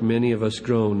groaned like many of us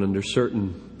groan under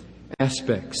certain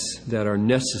aspects that are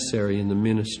necessary in the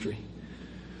ministry.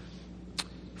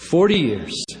 40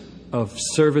 years of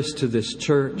service to this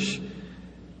church,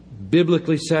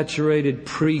 biblically saturated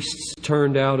priests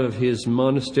turned out of his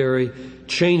monastery,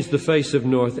 changed the face of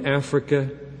North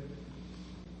Africa,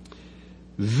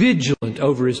 vigilant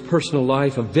over his personal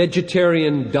life, a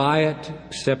vegetarian diet,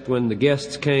 except when the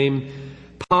guests came,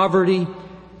 poverty.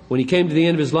 When he came to the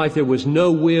end of his life, there was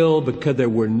no will because there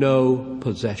were no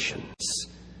possessions.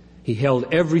 He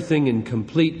held everything in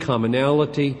complete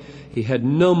commonality. He had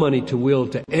no money to will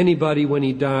to anybody when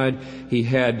he died. He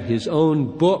had his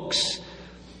own books,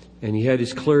 and he had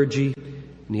his clergy,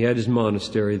 and he had his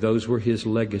monastery. Those were his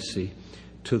legacy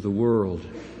to the world.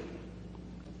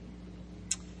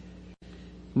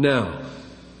 Now,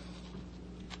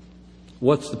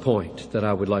 what's the point that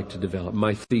I would like to develop?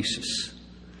 My thesis.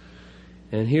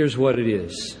 And here's what it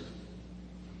is.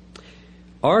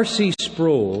 R.C.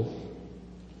 Sproul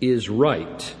is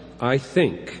right, I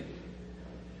think,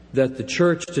 that the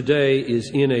church today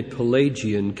is in a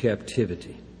Pelagian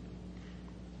captivity.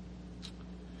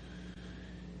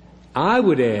 I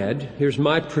would add, here's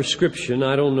my prescription,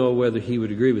 I don't know whether he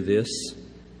would agree with this,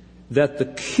 that the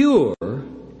cure,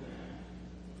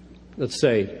 let's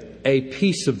say a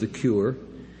piece of the cure,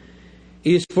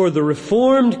 is for the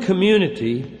Reformed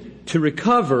community to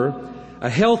recover a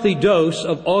healthy dose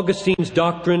of Augustine's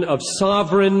doctrine of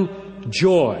sovereign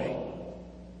joy.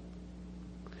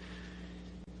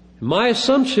 My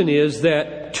assumption is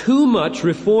that too much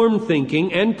Reformed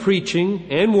thinking and preaching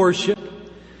and worship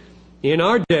in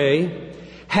our day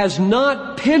has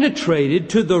not penetrated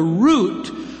to the root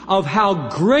of how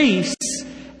grace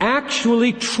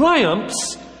actually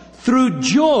triumphs through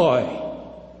joy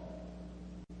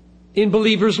in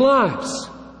believers' lives.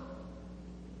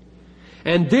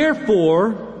 And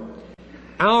therefore,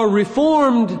 our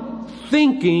Reformed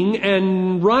thinking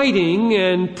and writing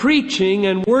and preaching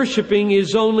and worshiping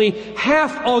is only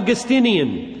half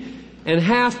Augustinian and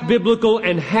half biblical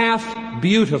and half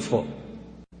beautiful.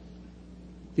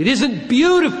 It isn't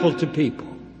beautiful to people.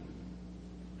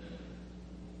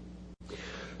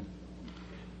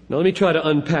 Now let me try to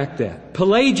unpack that.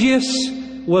 Pelagius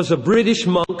was a British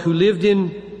monk who lived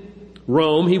in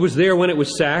Rome. He was there when it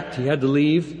was sacked. He had to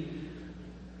leave.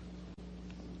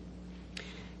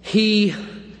 He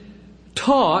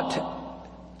taught,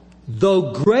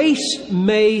 though grace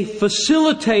may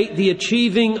facilitate the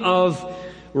achieving of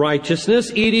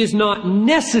righteousness, it is not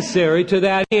necessary to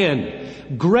that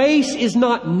end. Grace is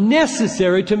not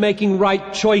necessary to making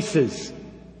right choices.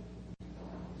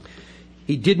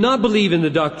 He did not believe in the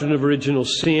doctrine of original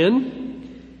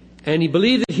sin, and he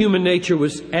believed that human nature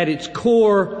was at its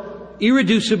core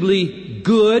irreducibly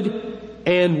good,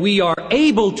 and we are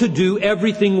able to do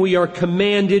everything we are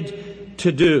commanded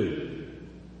to do.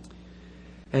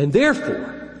 And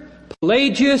therefore,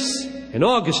 Pelagius and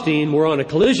Augustine were on a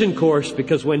collision course,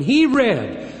 because when he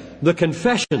read the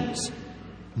Confessions,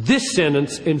 this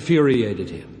sentence infuriated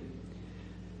him.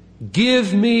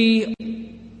 Give me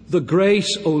the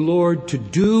grace, O Lord, to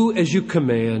do as you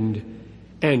command,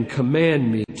 and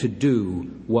command me to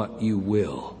do what you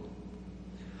will.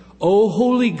 O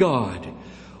holy God,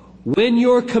 when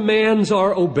your commands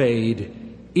are obeyed,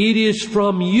 it is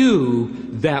from you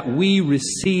that we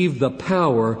receive the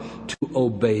power to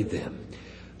obey them.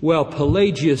 Well,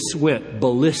 Pelagius went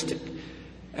ballistic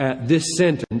at this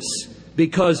sentence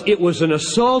because it was an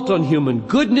assault on human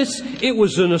goodness. It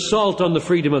was an assault on the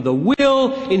freedom of the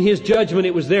will. In his judgment,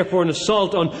 it was therefore an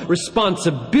assault on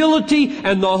responsibility,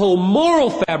 and the whole moral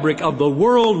fabric of the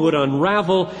world would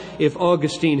unravel if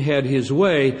Augustine had his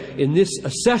way in this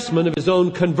assessment of his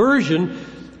own conversion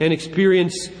and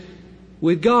experience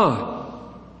with God.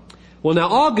 Well, now,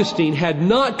 Augustine had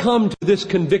not come to this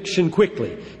conviction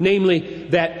quickly, namely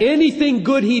that anything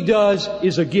good he does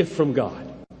is a gift from God.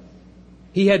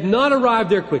 He had not arrived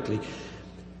there quickly.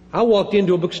 I walked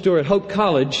into a bookstore at Hope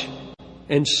College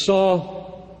and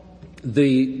saw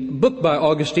the book by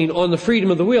Augustine on the freedom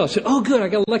of the will. I said, oh good, I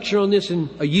got a lecture on this in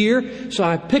a year. So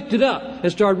I picked it up and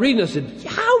started reading. I said,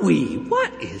 Yowie,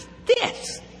 what is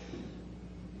this?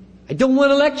 I don't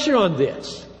want a lecture on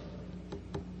this.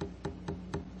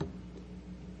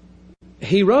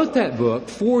 He wrote that book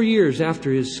 4 years after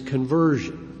his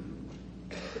conversion.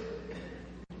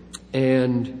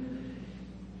 And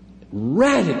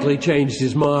radically changed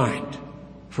his mind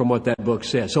from what that book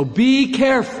says. So be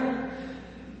careful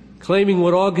claiming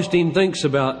what Augustine thinks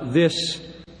about this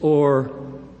or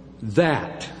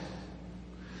that.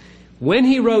 When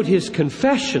he wrote his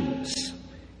Confessions,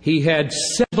 he had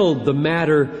settled the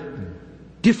matter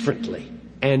differently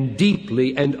and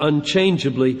deeply and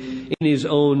unchangeably in his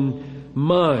own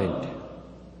mind.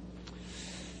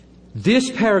 This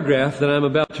paragraph that I'm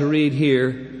about to read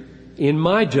here, in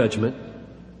my judgment,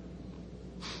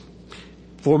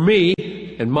 for me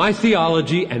and my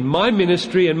theology and my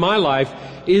ministry and my life,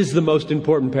 is the most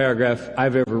important paragraph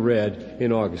I've ever read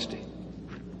in Augustine.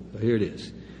 So here it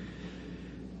is.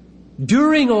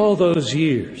 During all those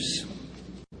years,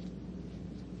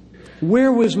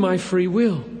 where was my free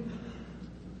will?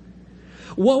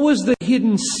 What was the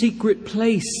hidden secret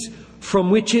place from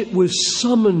which it was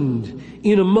summoned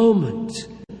in a moment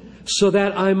so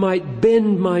that I might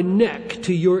bend my neck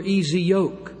to your easy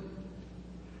yoke?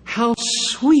 How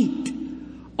sweet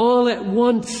all at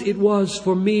once it was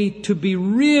for me to be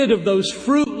rid of those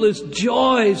fruitless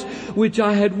joys which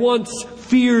I had once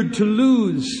feared to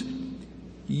lose.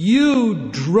 You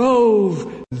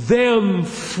drove them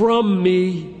from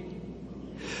me.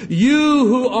 You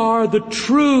who are the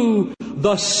true,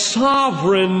 the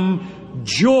sovereign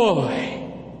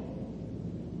joy.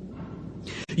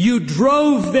 You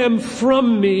drove them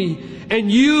from me, and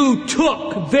you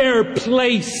took their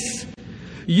place.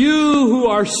 You who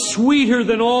are sweeter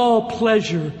than all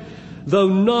pleasure, though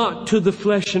not to the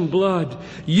flesh and blood.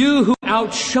 You who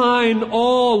outshine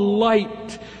all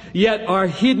light, yet are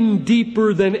hidden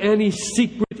deeper than any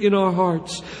secret in our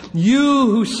hearts.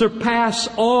 You who surpass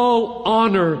all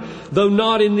honor, though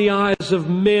not in the eyes of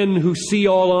men who see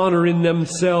all honor in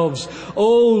themselves.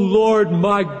 O Lord,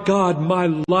 my God, my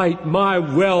light, my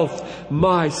wealth,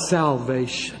 my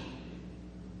salvation.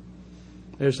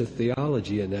 There's a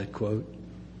theology in that quote.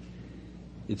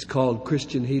 It's called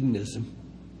Christian hedonism.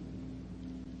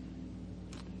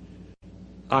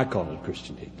 I call it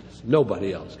Christian hedonism.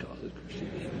 Nobody else calls it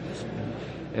Christian hedonism.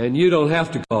 And you don't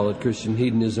have to call it Christian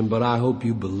hedonism, but I hope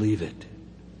you believe it.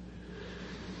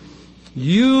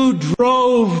 You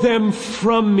drove them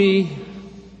from me.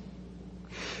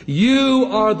 You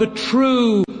are the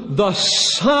true, the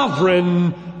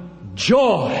sovereign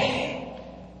joy.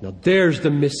 Now there's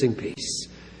the missing piece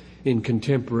in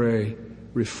contemporary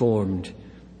Reformed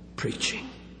preaching.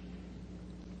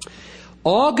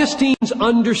 Augustine's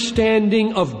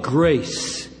understanding of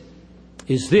grace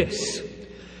is this.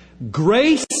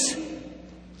 Grace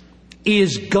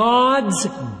is God's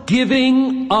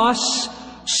giving us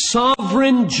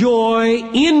sovereign joy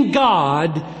in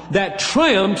God that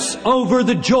triumphs over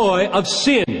the joy of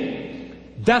sin.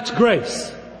 That's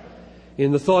grace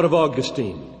in the thought of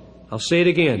Augustine. I'll say it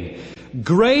again.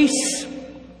 Grace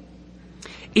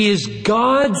is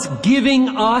God's giving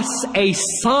us a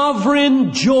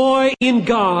sovereign joy in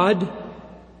God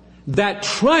that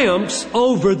triumphs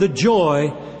over the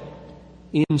joy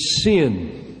in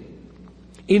sin.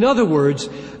 In other words,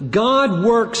 God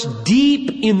works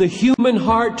deep in the human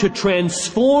heart to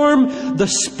transform the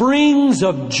springs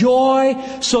of joy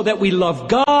so that we love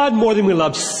God more than we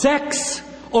love sex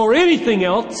or anything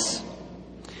else.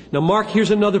 Now, Mark,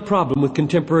 here's another problem with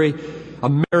contemporary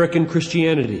American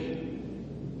Christianity.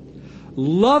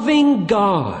 Loving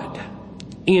God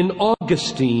in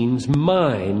Augustine's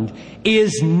mind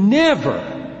is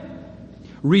never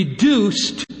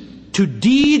reduced to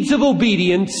deeds of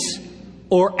obedience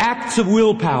or acts of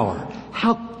willpower.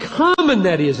 How common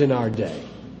that is in our day.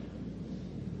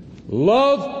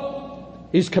 Love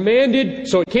is commanded,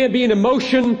 so it can't be an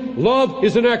emotion. Love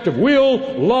is an act of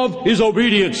will. Love is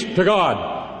obedience to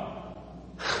God.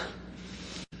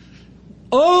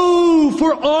 Oh,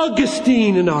 for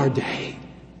Augustine in our day.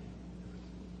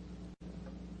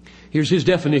 Here's his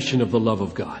definition of the love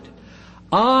of God.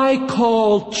 I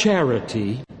call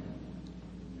charity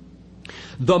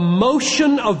the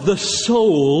motion of the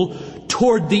soul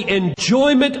toward the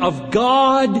enjoyment of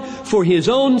God for His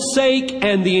own sake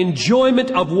and the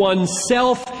enjoyment of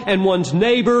oneself and one's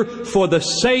neighbor for the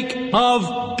sake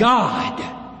of God.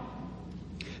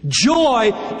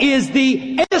 Joy is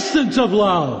the essence of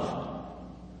love.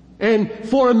 And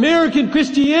for American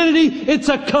Christianity, it's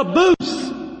a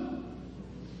caboose.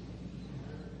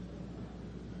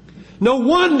 No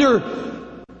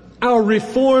wonder our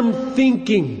Reformed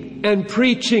thinking and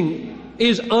preaching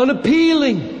is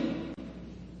unappealing.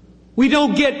 We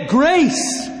don't get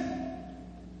grace.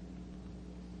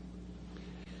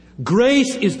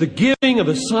 Grace is the giving of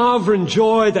a sovereign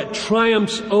joy that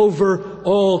triumphs over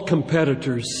all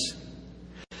competitors.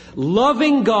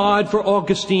 Loving God for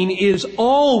Augustine is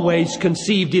always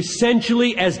conceived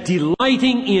essentially as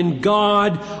delighting in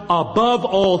God above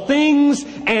all things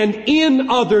and in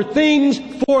other things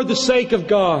for the sake of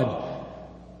God.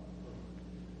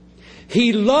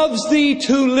 He loves thee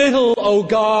too little, O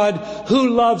God, who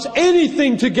loves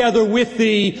anything together with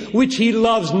thee, which he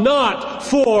loves not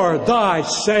for thy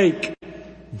sake.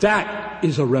 That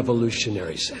is a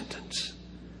revolutionary sentence.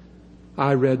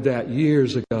 I read that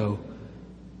years ago,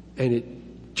 and it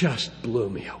just blew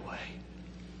me away.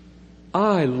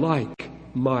 I like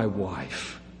my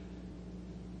wife.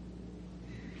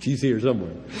 She's here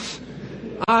somewhere.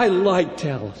 I like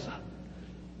Talitha.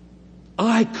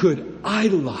 I could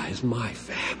idolize my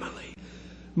family.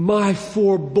 My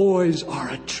 4 boys are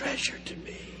a treasure to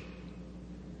me.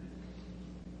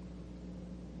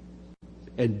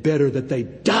 And better that they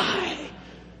die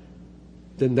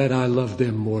than that I love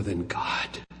them more than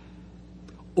God.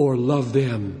 Or love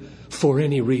them for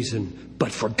any reason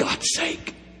but for God's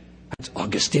sake. That's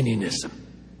Augustinianism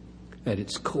at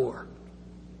its core.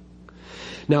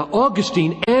 Now,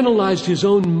 Augustine analyzed his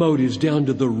own motives down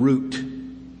to the root.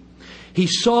 He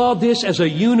saw this as a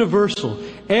universal.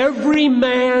 Every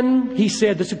man, he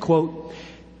said, that's a quote,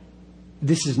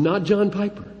 this is not John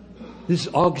Piper, this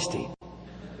is Augustine.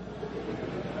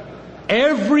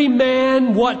 Every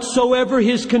man, whatsoever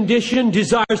his condition,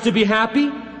 desires to be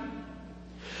happy.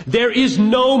 There is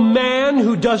no man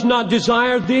who does not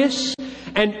desire this,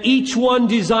 and each one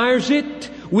desires it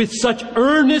with such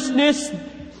earnestness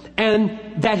and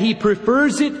that he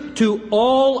prefers it to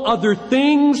all other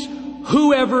things.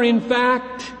 Whoever, in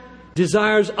fact,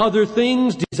 desires other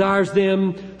things, desires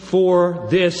them for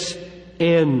this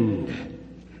end.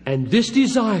 And this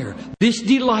desire, this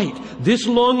delight, this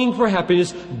longing for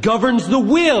happiness governs the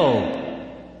will.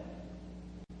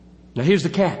 Now here's the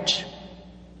catch.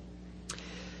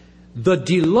 The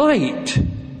delight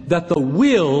that the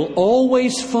will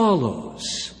always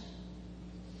follows,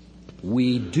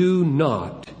 we do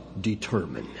not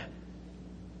determine.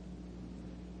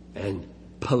 And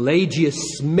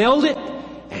Pelagius smelled it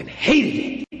and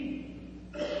hated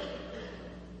it.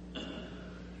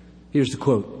 Here's the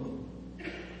quote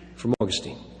from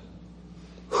Augustine.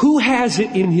 Who has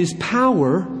it in his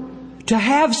power to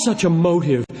have such a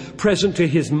motive present to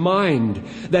his mind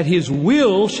that his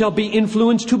will shall be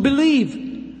influenced to believe?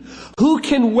 Who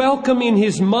can welcome in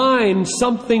his mind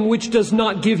something which does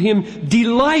not give him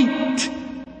delight?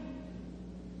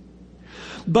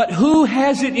 But who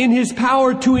has it in his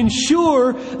power to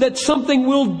ensure that something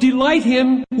will delight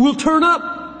him will turn up?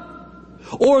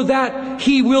 Or that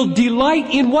he will delight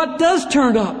in what does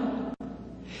turn up?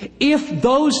 If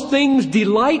those things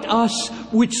delight us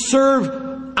which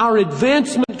serve our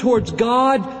advancement towards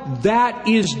God, that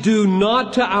is due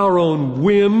not to our own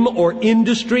whim or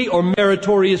industry or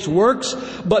meritorious works,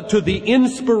 but to the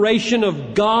inspiration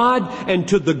of God and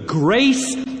to the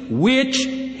grace which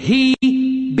He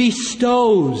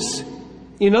bestows.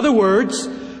 In other words,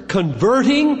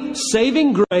 converting,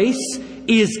 saving grace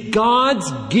is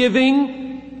God's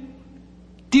giving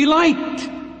delight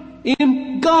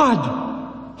in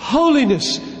God,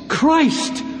 holiness,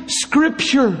 Christ,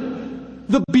 Scripture,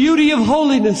 the beauty of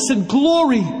holiness and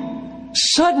glory.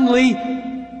 Suddenly,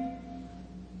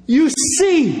 you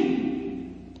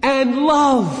see and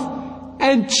love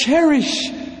and cherish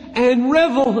and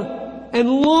revel and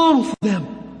long for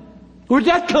them. Where'd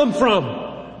that come from?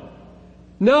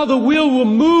 Now the will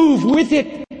move with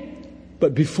it.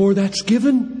 But before that's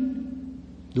given,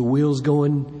 the will's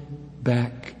going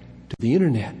back to the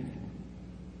internet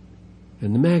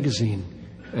and the magazine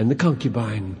and the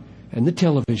concubine and the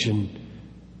television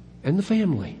and the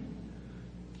family.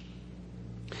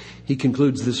 He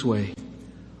concludes this way: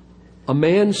 a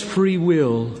man's free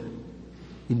will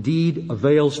indeed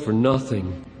avails for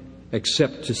nothing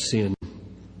except to sin,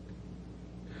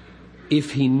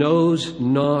 if he knows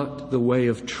not the way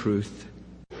of truth.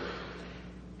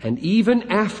 And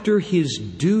even after his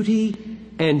duty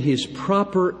and his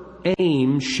proper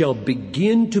aim shall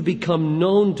begin to become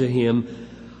known to him,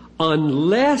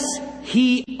 unless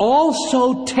he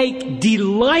also take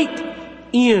delight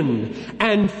in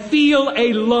and feel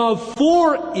a love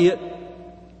for it,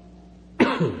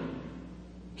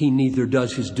 he neither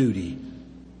does his duty,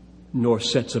 nor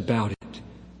sets about it,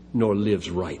 nor lives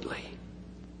rightly.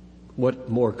 What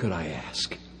more could I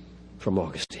ask from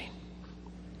Augustine?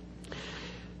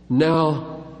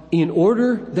 Now, in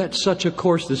order that such a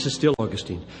course, this is still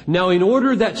Augustine. Now, in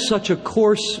order that such a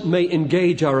course may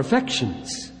engage our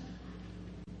affections,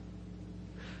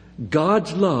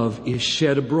 God's love is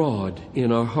shed abroad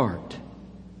in our heart,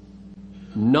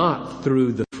 not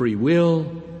through the free will,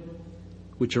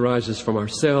 which arises from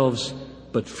ourselves,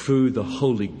 but through the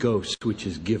Holy Ghost, which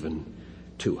is given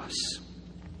to us.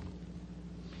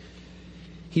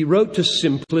 He wrote to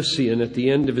Simplician at the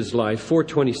end of his life,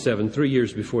 427, 3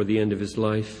 years before the end of his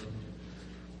life.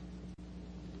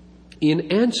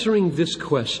 In answering this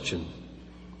question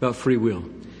about free will,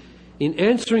 in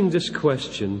answering this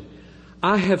question,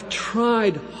 I have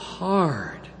tried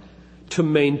hard to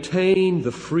maintain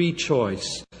the free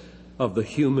choice of the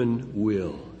human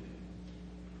will,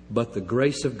 but the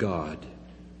grace of God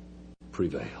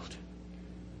prevailed.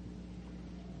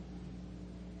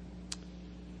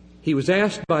 He was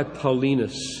asked by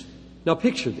Paulinus. Now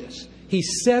picture this.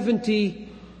 He's 72.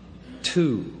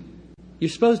 You're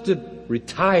supposed to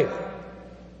retire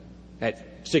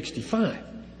at 65.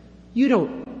 You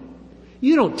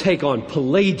don't take on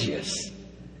Pelagius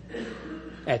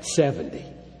at 70,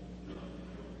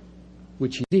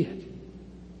 which he did. It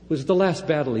was the last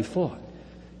battle he fought.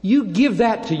 You give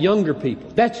that to younger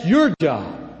people. That's your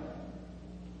job.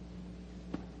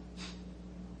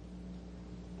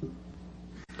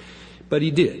 But he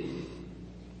did.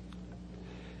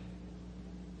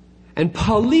 And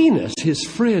Paulinus, his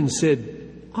friend,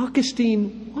 said,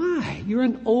 Augustine, why? You're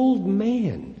an old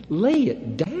man. Lay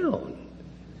it down.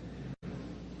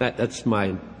 That's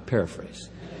my paraphrase.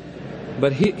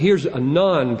 But here's a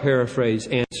non-paraphrase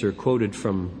answer quoted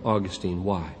from Augustine.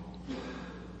 Why?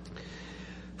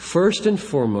 First and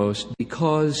foremost,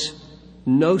 because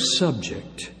no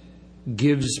subject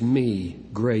gives me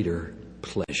greater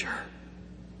pleasure.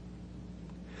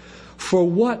 For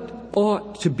what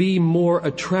ought to be more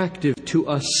attractive to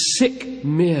us sick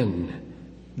men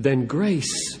than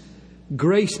grace?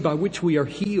 Grace by which we are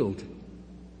healed.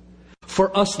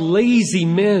 For us lazy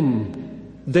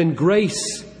men than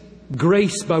grace?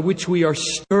 Grace by which we are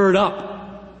stirred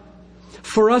up.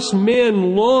 For us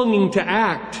men longing to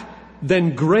act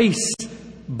than grace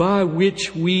by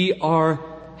which we are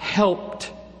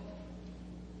helped.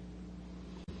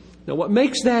 Now, what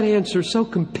makes that answer so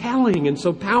compelling and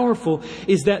so powerful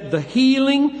is that the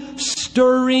healing,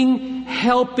 stirring,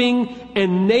 helping,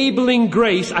 enabling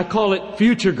grace, I call it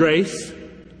future grace,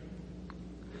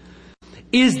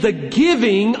 is the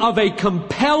giving of a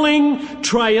compelling,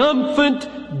 triumphant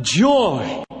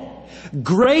joy.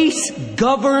 Grace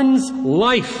governs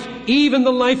life, even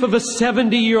the life of a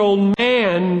 70-year-old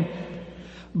man,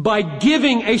 by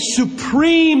giving a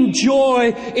supreme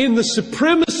joy in the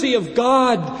supremacy of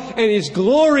God and His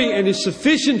glory and His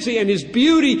sufficiency and His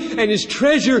beauty and His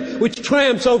treasure, which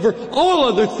triumphs over all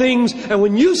other things. And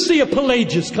when you see a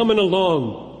Pelagius coming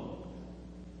along,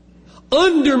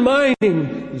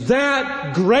 undermining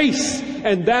that grace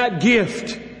and that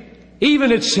gift,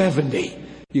 even at 70,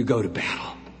 you go to battle.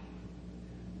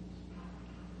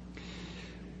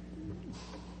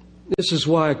 This is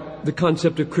why the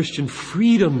concept of Christian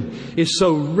freedom is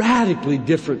so radically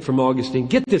different from Augustine.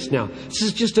 Get this now. This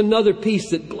is just another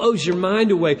piece that blows your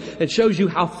mind away and shows you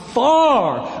how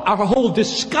far our whole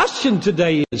discussion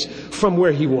today is from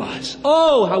where he was.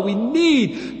 Oh, how we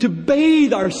need to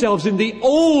bathe ourselves in the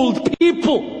old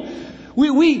people.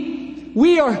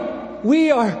 We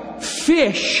are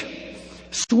fish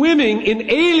swimming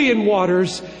in alien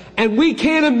waters, and we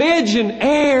can't imagine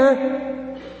air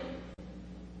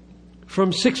from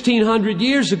 1600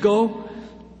 years ago.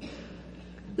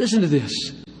 Listen to this.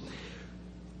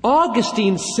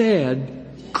 Augustine said,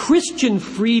 Christian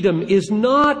freedom is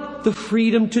not the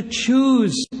freedom to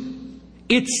choose.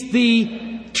 It's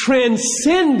the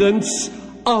transcendence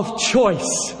of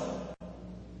choice.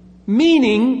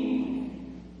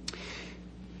 Meaning,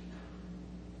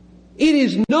 it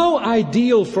is no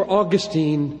ideal for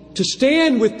Augustine to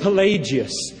stand with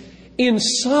Pelagius in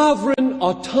sovereign,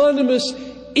 autonomous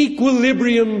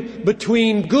equilibrium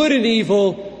between good and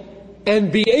evil and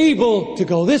be able to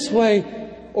go this way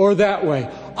or that way.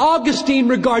 Augustine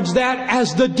regards that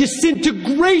as the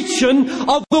disintegration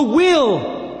of the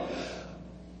will.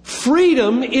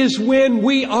 Freedom is when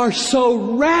we are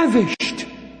so ravished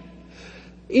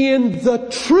in the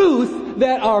truth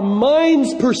that our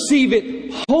minds perceive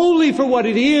it wholly for what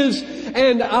it is,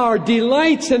 and our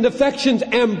delights and affections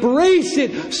embrace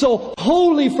it so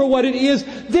wholly for what it is,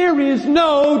 there is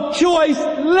no choice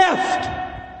left.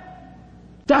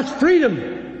 That's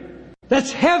freedom.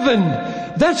 That's heaven.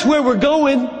 That's where we're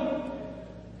going.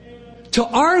 To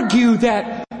argue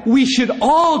that we should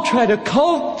all try to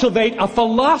cultivate a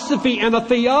philosophy and a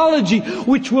theology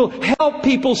which will help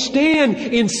people stand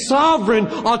in sovereign,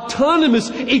 autonomous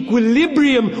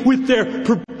equilibrium with their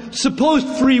supposed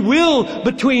free will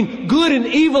between good and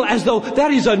evil, as though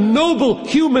that is a noble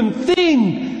human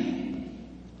thing.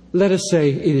 Let us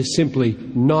say it is simply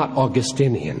not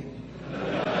Augustinian.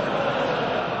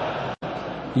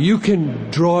 You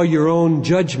can draw your own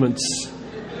judgments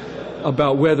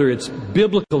about whether it's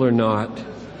biblical or not,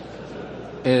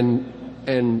 and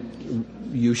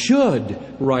you should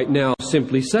right now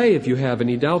simply say, if you have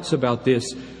any doubts about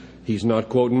this, he's not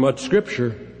quoting much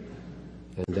Scripture.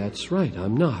 And that's right,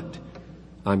 I'm not.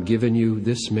 I'm giving you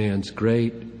this man's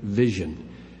great vision.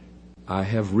 I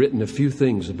have written a few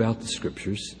things about the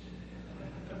Scriptures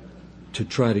to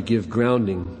try to give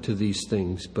grounding to these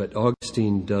things, but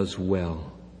Augustine does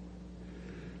well.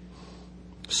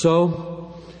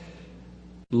 So,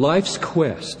 life's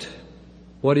quest,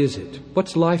 what is it?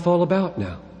 What's life all about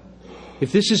now?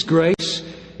 If this is grace,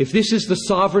 if this is the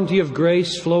sovereignty of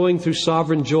grace flowing through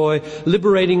sovereign joy,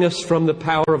 liberating us from the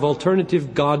power of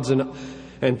alternative gods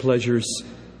and pleasures,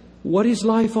 what is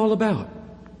life all about?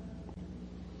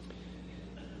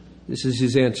 This is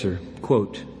his answer,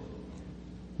 quote,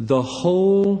 "The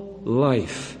whole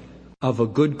life of a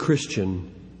good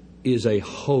Christian is a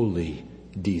holy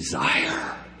desire."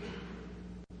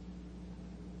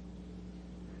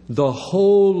 The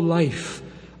whole life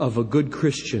of a good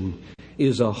Christian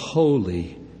is a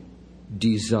holy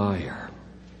desire.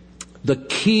 The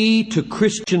key to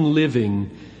Christian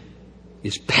living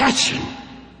is passion,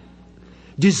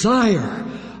 desire,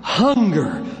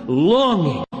 hunger,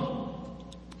 longing.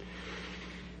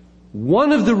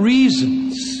 One of the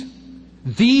reasons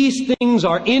these things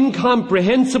are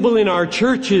incomprehensible in our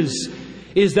churches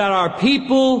is that our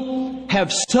people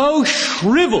have so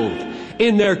shriveled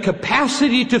in their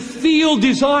capacity to feel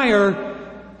desire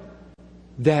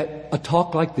that a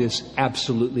talk like this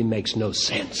absolutely makes no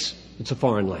sense. It's a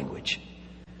foreign language.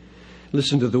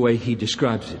 Listen to the way he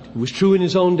describes it. It was true in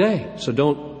his own day, so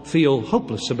don't feel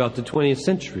hopeless about the 20th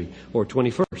century or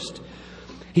 21st.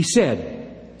 He said,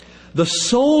 "The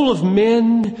soul of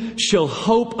men shall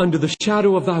hope under the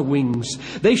shadow of thy wings.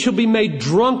 They shall be made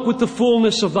drunk with the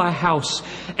fullness of thy house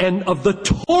and of the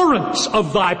torrents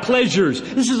of thy pleasures."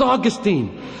 This is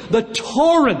Augustine. "The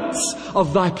torrents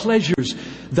of thy pleasures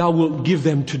thou wilt give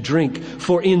them to drink.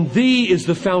 For in thee is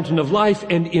the fountain of life,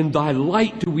 and in thy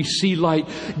light do we see light.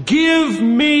 Give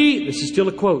me," this is still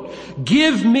a quote,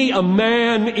 "give me a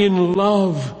man in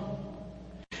love.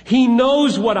 He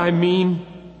knows what I mean.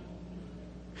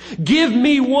 Give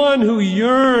me one who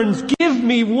yearns. Give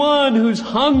me one who's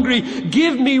hungry.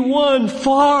 Give me one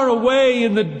far away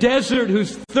in the desert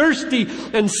who's thirsty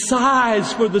and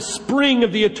sighs for the spring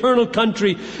of the eternal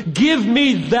country. Give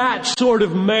me that sort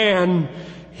of man.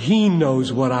 He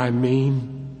knows what I mean.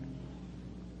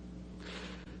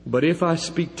 But if I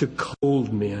speak to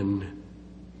cold men,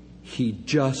 he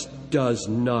just does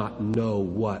not know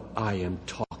what I am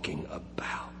talking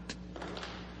about."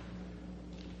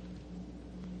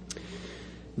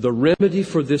 The remedy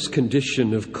for this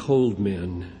condition of cold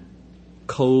men,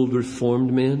 cold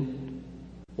Reformed men,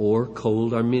 or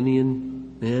cold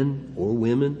Arminian men or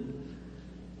women,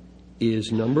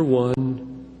 is number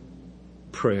one,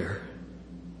 prayer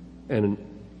and an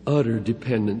utter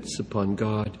dependence upon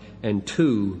God, and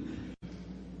two,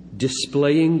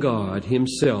 displaying God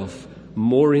Himself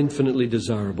more infinitely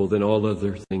desirable than all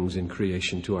other things in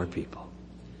creation to our people.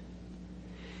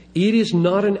 It is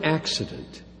not an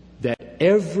accident that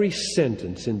every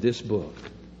sentence in this book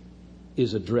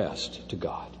is addressed to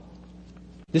God.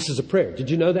 This is a prayer. Did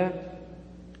you know that?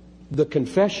 The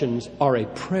confessions are a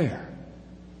prayer.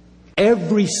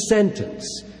 Every sentence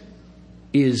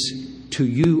is to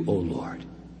you, O Lord.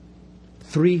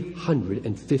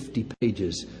 350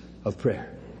 pages of prayer.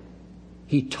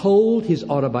 He told his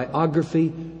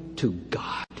autobiography to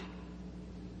God.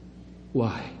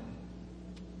 Why?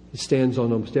 It stands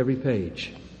on almost every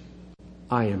page.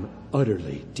 I am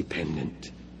utterly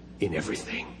dependent in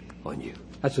everything on you.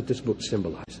 That's what this book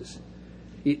symbolizes.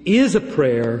 It is a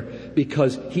prayer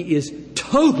because he is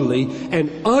totally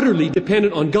and utterly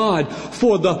dependent on God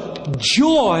for the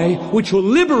joy which will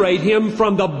liberate him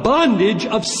from the bondage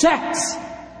of sex,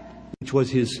 which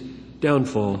was his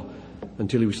downfall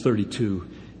until he was 32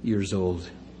 years old.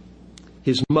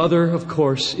 His mother, of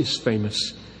course, is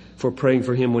famous for praying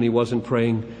for him when he wasn't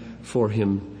praying for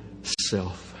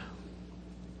himself.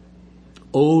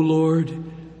 O Lord,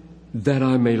 that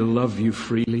I may love you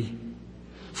freely,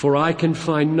 for I can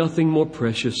find nothing more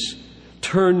precious.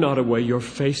 Turn not away your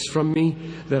face from me,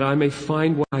 that I may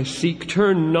find what I seek.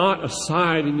 Turn not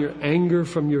aside in your anger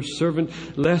from your servant,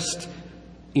 lest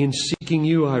in seeking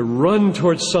you I run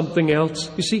towards something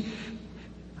else. You see,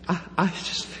 I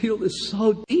just feel this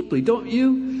so deeply, don't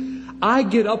you? I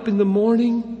get up in the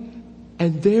morning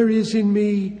and there is in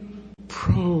me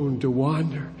prone to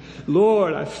wander.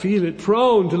 Lord, I feel it,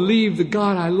 prone to leave the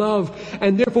God I love.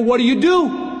 And therefore, what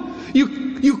do?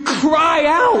 You cry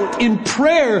out in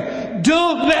prayer,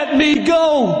 don't let me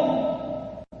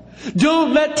go.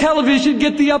 Don't let television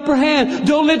get the upper hand.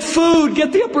 Don't let food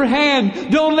get the upper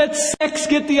hand. Don't let sex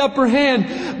get the upper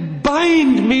hand.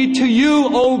 Bind me to you,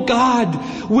 O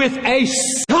God, with a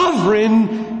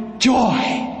sovereign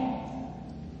joy.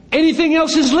 Anything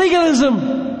else is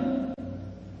legalism.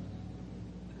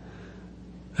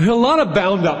 There are a lot of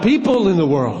bound up people in the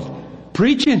world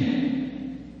preaching.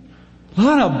 A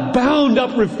lot of bound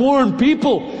up Reformed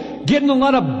people getting a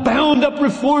lot of bound up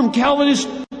Reformed Calvinist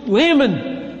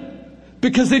women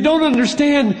because they don't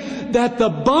understand that the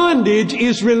bondage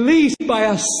is released by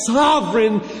a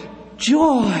sovereign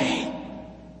joy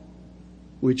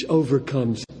which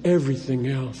overcomes everything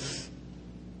else.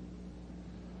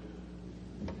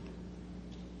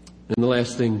 And the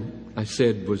last thing I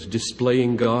said was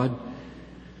displaying God.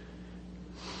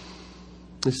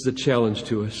 This is a challenge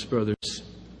to us, brothers.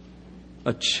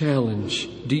 A challenge.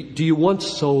 Do you want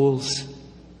souls?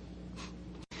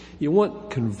 You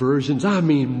want conversions? I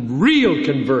mean real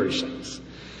conversions.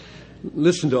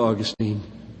 Listen to Augustine.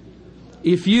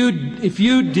 If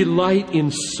you delight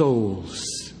in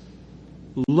souls,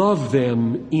 love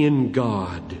them in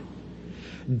God.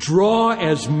 Draw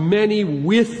as many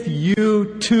with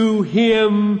you to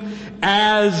Him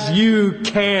as you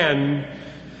can.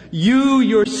 You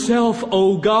yourself,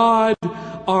 O God,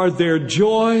 are their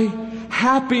joy.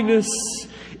 Happiness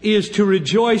is to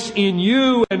rejoice in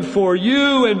you and for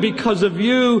you and because of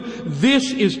you.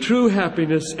 This is true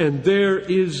happiness, and there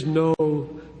is no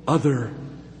other.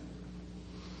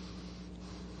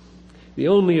 The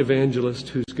only evangelist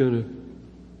who's going to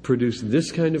produce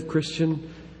this kind of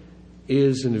Christian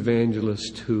is an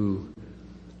evangelist who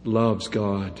loves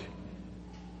God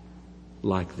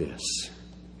like this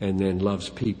and then loves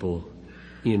people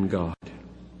in God.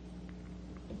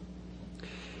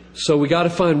 So we got to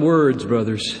find words,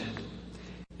 brothers.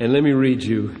 And let me read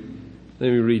you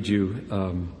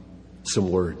some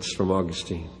words from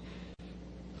Augustine.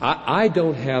 I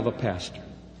don't have a pastor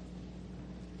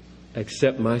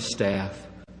except my staff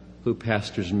who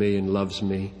pastors me and loves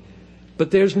me. But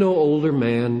there's no older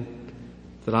man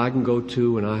that I can go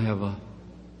to when I'm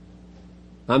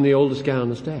the oldest guy on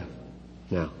the staff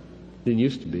now. Didn't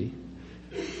used to be.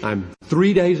 I'm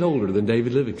 3 days older than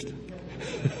David Livingston.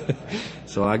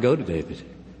 So I go to David,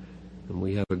 and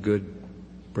we have a good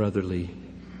brotherly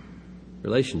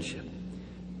relationship.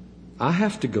 I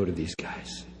have to go to these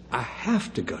guys.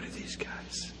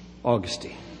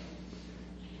 Augustine,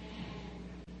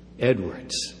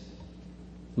 Edwards,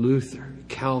 Luther,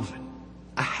 Calvin.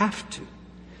 I have to.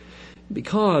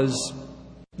 Because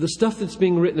the stuff that's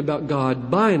being written about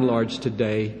God, by and large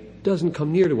today, doesn't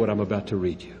come near to what I'm about to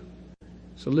read you.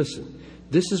 So listen,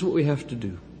 this is what we have to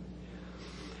do.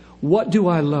 What do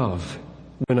I love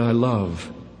when I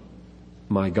love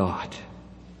my God?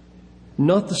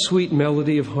 Not the sweet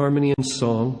melody of harmony and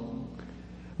song,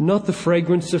 not the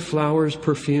fragrance of flowers,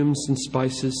 perfumes, and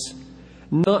spices,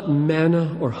 not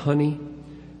manna or honey,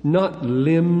 not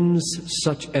limbs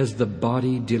such as the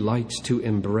body delights to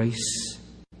embrace.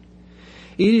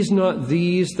 It is not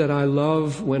these that I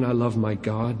love when I love my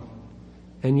God.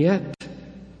 And yet,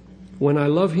 when I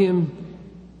love Him,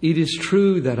 it is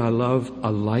true that I love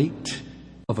a light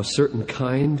of a certain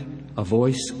kind, a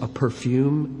voice, a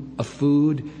perfume, a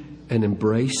food, an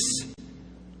embrace.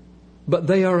 But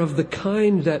they are of the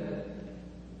kind that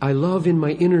I love in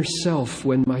my inner self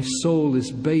when my soul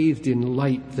is bathed in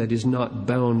light that is not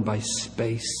bound by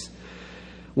space,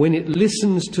 when it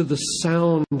listens to the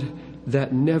sound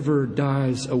that never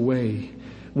dies away,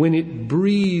 when it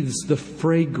breathes the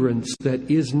fragrance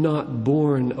that is not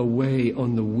borne away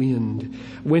on the wind,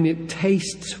 when it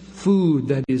tastes food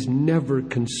that is never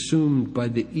consumed by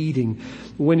the eating,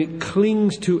 when it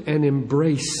clings to an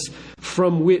embrace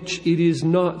from which it is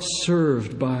not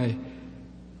served by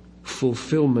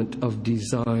fulfillment of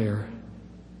desire.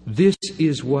 This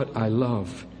is what I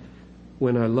love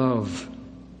when I love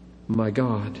my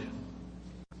God.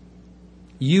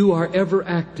 You are ever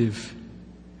active.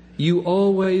 You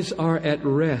always are at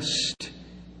rest.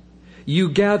 You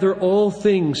gather all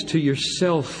things to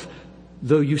yourself,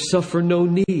 though you suffer no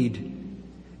need.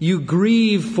 You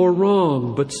grieve for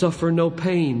wrong, but suffer no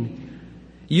pain.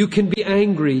 You can be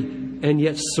angry and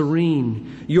yet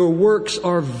serene. Your works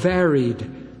are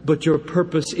varied, but your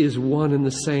purpose is one and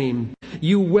the same.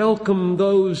 You welcome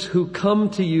those who come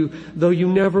to you, though you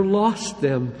never lost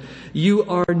them. You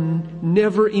are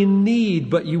never in need,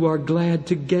 but you are glad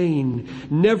to gain.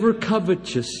 Never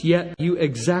covetous, yet you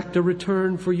exact a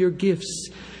return for your gifts.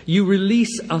 You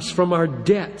release us from our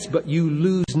debts, but you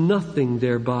lose nothing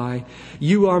thereby.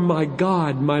 You are my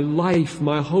God, my life,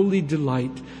 my holy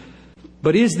delight.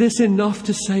 But is this enough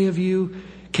to say of you?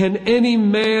 Can any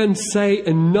man say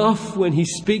enough when he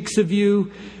speaks of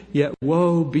you? Yet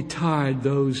woe betide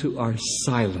those who are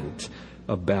silent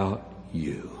about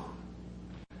you.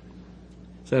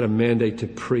 Is that a mandate to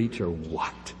preach or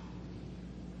what?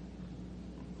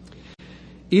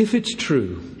 If it's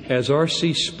true, as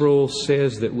R.C. Sproul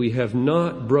says, that we have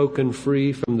not broken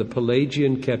free from the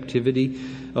Pelagian captivity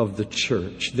of the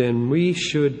church, then we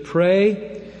should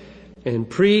pray and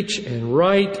preach and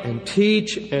write and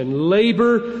teach and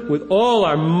labor with all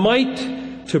our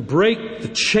might to break the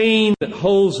chain that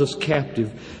holds us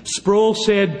captive. Sproul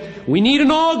said, we need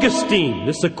an Augustine.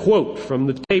 This is a quote from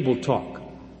the Table Talk.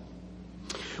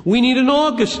 We need an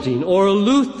Augustine or a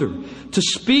Luther to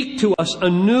speak to us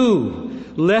anew,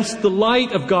 lest the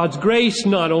light of God's grace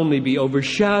not only be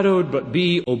overshadowed, but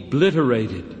be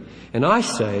obliterated. And I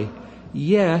say,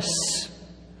 yes,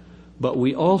 but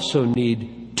we also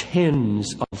need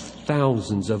tens of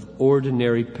thousands of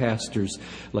ordinary pastors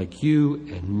like you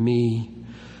and me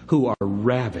who are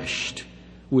ravished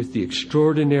with the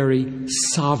extraordinary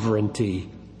sovereignty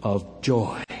of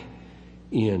joy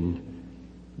in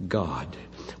God.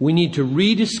 We need to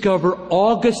rediscover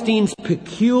Augustine's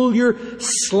peculiar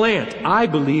slant, I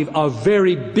believe a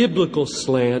very biblical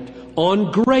slant,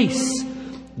 on grace.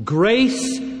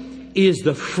 Grace is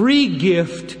the free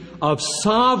gift of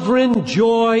sovereign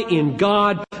joy in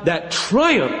God that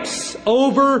triumphs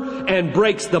over and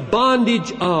breaks the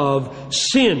bondage of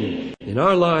sin in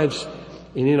our lives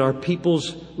and in our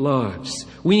people's lives.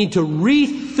 We need to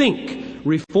rethink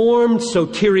Reformed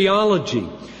soteriology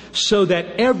so that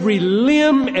every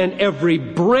limb and every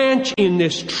branch in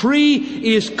this tree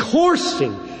is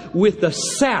coursing with the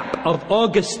sap of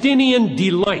Augustinian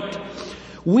delight.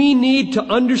 We need to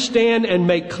understand and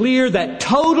make clear that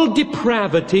total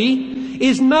depravity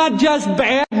is not just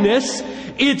badness,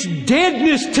 it's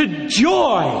deadness to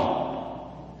joy.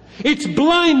 It's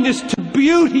blindness to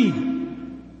beauty.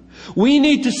 We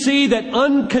need to see that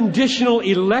unconditional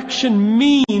election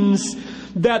means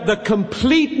that the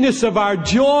completeness of our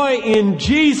joy in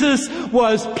Jesus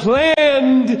was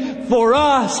planned for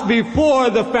us before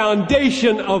the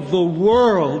foundation of the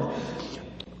world.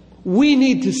 We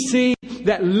need to see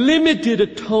that limited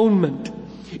atonement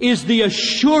is the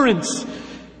assurance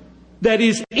that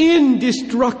is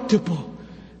indestructible,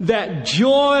 that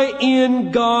joy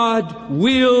in God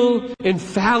will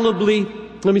infallibly,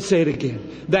 let me say it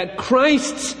again, that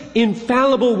Christ's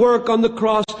infallible work on the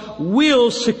cross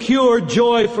will secure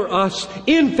joy for us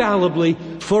infallibly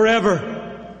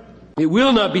forever. It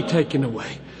will not be taken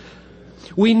away.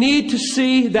 We need to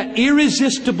see that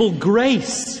irresistible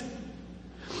grace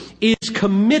is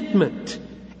commitment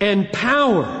and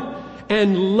power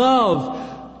and love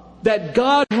that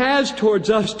God has towards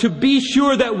us to be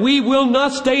sure that we will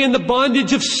not stay in the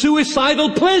bondage of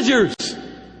suicidal pleasures.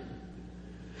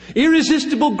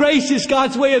 Irresistible grace is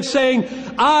God's way of saying,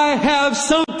 I have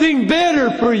something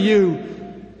better for you.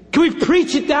 Can we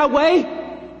preach it that way?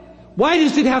 Why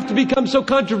does it have to become so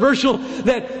controversial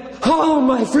that, oh,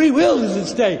 my free will is at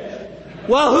stake?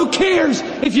 Well, who cares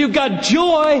if you've got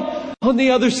joy on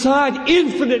the other side,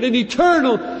 infinite and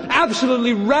eternal,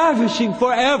 absolutely ravishing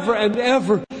forever and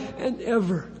ever and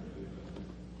ever.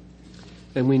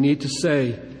 And we need to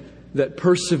say that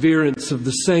perseverance of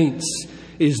the saints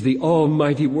is the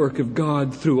almighty work of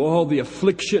God through all the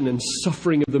affliction and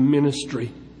suffering of the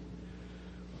ministry.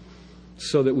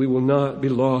 so that we will not be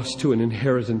lost to an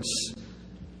inheritance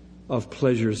of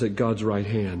pleasures at God's right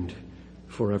hand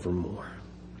forevermore.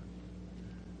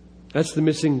 That's the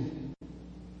missing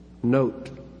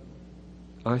note,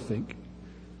 I think.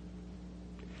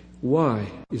 Why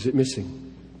is it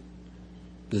missing?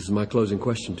 This is my closing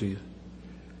question to you.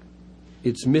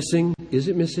 It's missing. Is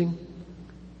it missing?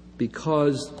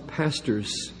 Because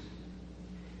pastors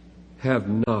have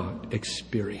not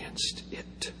experienced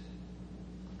it.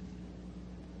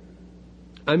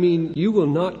 I mean, you will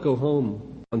not go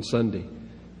home on Sunday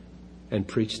and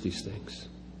preach these things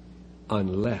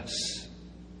unless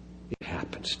it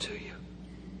happens to you.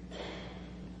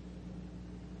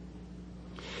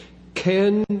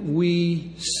 Can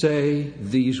we say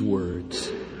these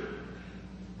words?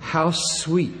 How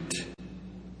sweet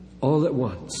all at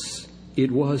once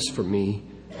it was for me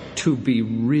to be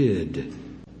rid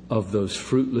of those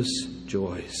fruitless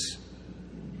joys,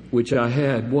 which I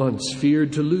had once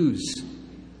feared to lose.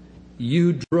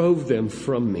 You drove them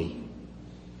from me,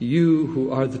 you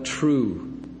who are the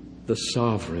true, the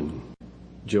sovereign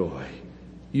joy.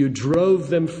 You drove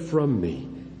them from me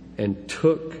and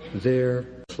took their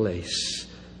place.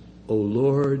 O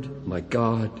Lord, my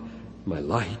God, my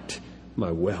light,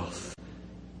 my wealth,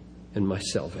 and my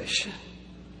salvation.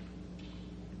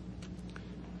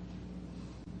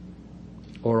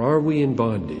 Or are we in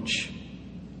bondage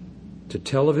to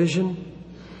television,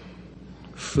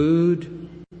 food,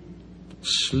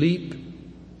 sleep,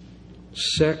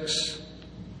 sex,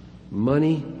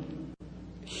 money,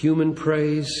 human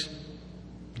praise,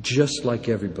 just like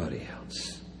everybody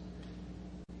else?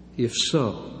 If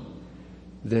so,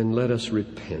 then let us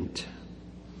repent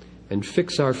and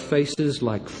fix our faces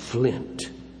like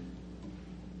flint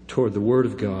toward the Word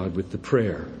of God with the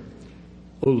prayer,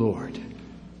 O Lord,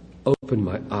 open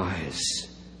my eyes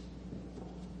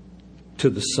to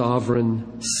the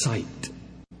sovereign sight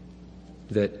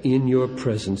that in your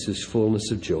presence is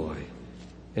fullness of joy,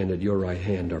 and at your right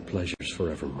hand are pleasures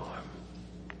forevermore.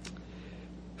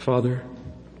 Father,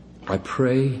 I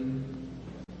pray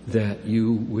that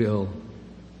you will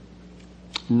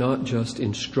not just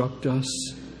instruct us,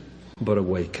 but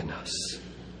awaken us.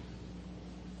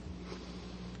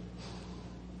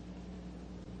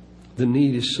 The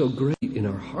need is so great in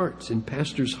our hearts, in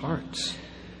pastors' hearts.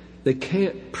 They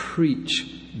can't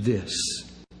preach this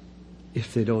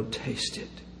if they don't taste it.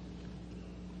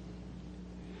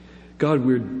 God,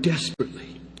 we're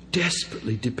desperately,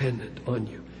 desperately dependent on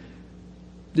you.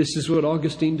 This is what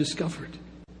Augustine discovered.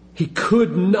 He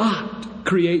could not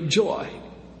create joy.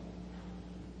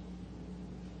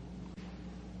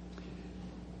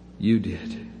 You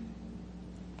did.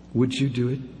 Would you do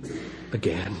it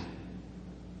again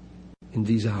in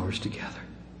these hours together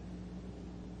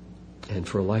and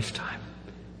for a lifetime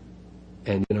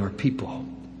and in our people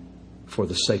for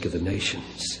the sake of the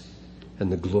nations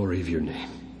and the glory of your name?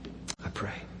 I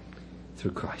pray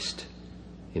through Christ.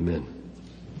 Amen.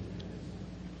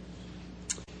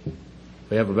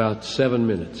 We have about 7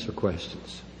 minutes for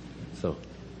questions. So,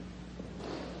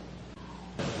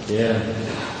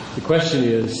 the question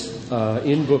is,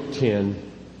 in Book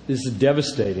 10, this is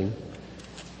devastating.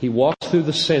 He walks through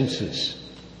the senses,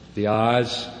 the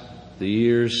eyes, the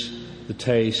ears, the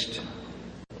taste,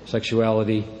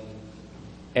 sexuality,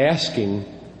 asking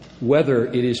whether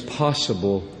it is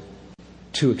possible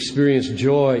to experience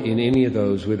joy in any of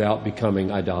those without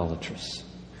becoming idolatrous.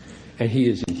 And he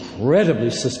is incredibly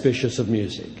suspicious of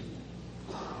music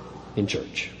in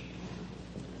church.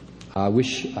 I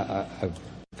wish I've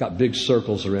got big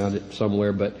circles around it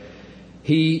somewhere, but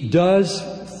he does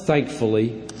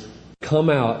thankfully come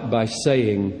out by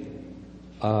saying,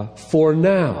 for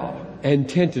now and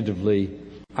tentatively,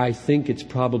 I think it's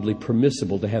probably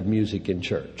permissible to have music in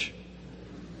church.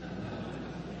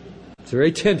 It's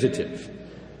very tentative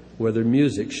whether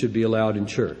music should be allowed in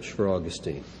church for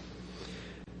Augustine.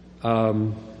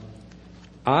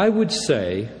 I would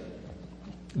say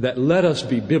that let us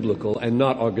be biblical and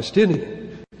not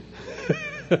Augustinian.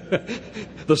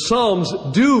 The Psalms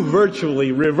do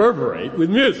virtually reverberate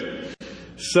with music.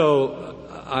 So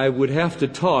I would have to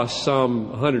toss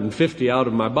Psalm 150 out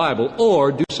of my Bible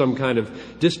or do some kind of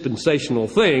dispensational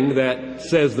thing that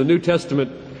says the New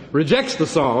Testament rejects the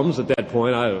Psalms at that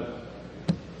point. I don't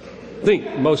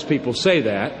think most people say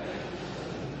that.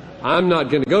 I'm not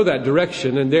going to go that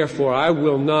direction, and therefore I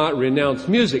will not renounce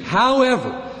music.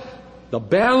 However, the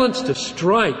balance to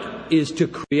strike is to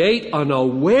create an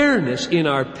awareness in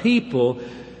our people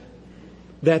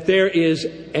that there is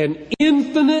an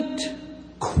infinite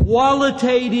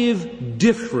qualitative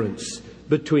difference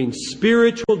between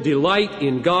spiritual delight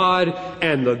in God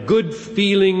and the good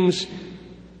feelings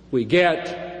we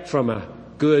get from a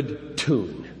good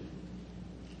tune.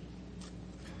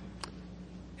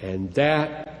 And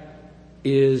that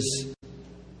is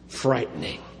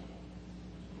frightening.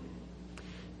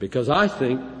 Because I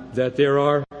think that there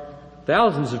are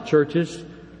thousands of churches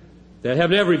that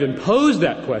have never even posed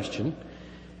that question,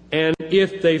 and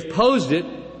if they've posed it,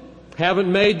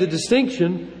 haven't made the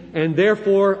distinction, and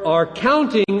therefore are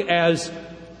counting as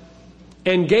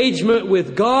engagement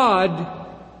with God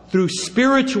through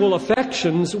spiritual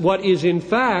affections what is in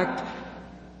fact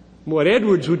what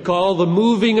Edwards would call the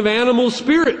moving of animal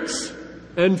spirits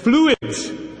and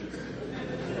fluids.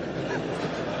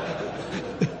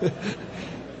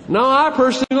 Now, I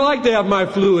personally like to have my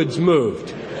fluids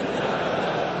moved.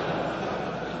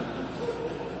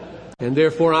 And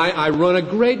therefore, I run a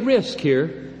great risk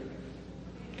here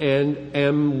and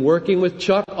am working with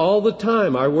Chuck all the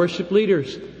time, our worship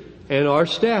leaders and our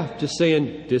staff, just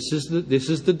saying, this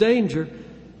is the danger.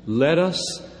 Let us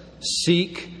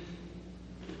seek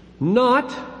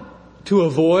not to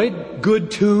avoid good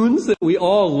tunes that we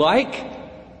all like,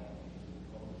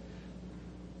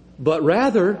 but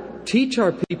rather teach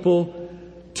our people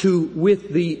to, with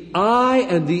the eye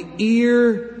and the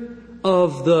ear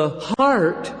of the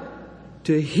heart,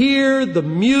 to hear the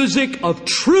music of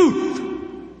truth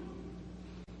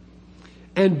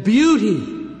and beauty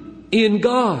in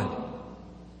God.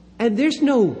 And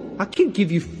I can't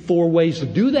give you 4 ways to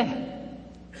do that.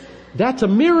 That's a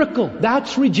miracle.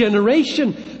 That's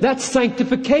regeneration. That's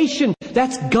sanctification.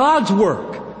 That's God's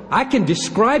work. I can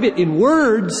describe it in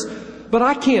words, but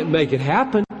I can't make it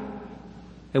happen.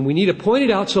 And we need to point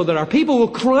it out so that our people will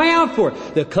cry out for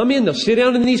it. They'll come in, they'll sit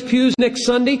down in these pews next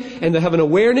Sunday, and they'll have an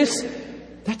awareness.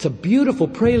 That's a beautiful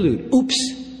prelude. Oops.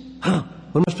 What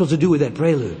am I supposed to do with that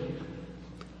prelude?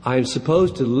 I am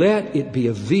supposed to let it be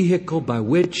a vehicle by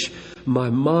which my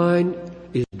mind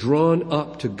is drawn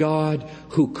up to God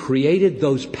who created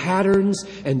those patterns,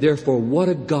 and therefore what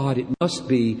a God it must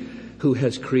be who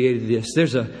has created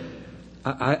this.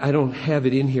 I don't have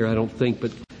it in here, I don't think,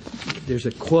 but there's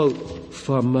a quote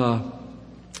from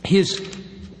his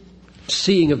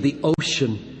seeing of the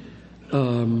ocean.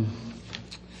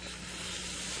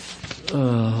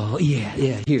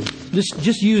 Here.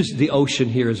 Just use the ocean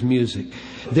here as music.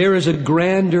 There is a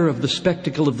grandeur of the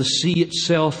spectacle of the sea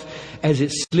itself as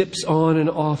it slips on and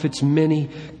off its many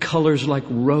colors like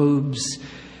robes.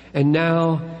 And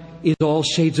now is all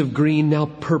shades of green, now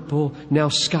purple, now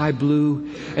sky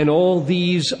blue. And all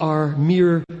these are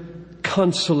mere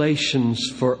consolations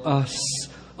for us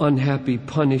unhappy,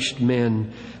 punished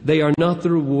men. They are not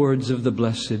the rewards of the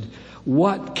blessed.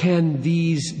 What can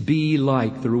these be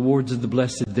like, the rewards of the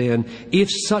blessed then,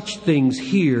 if such things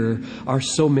here are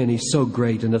so many, so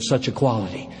great, and of such a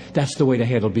quality? That's the way to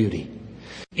handle beauty.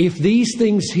 If these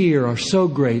things here are so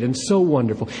great and so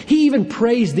wonderful, he even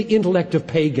praised the intellect of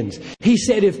pagans. He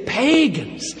said, if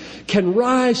pagans can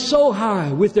rise so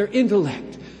high with their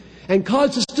intellect and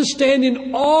cause us to stand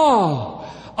in awe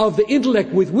of the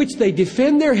intellect with which they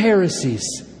defend their heresies,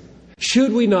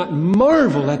 should we not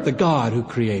marvel at the God who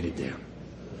created them?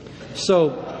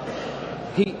 So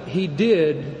he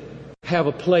did have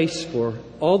a place for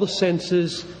all the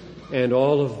senses and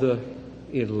all of the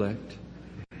intellect.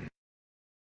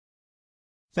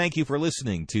 Thank you for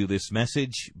listening to this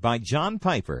message by John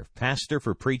Piper, pastor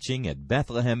for preaching at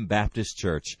Bethlehem Baptist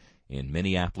Church in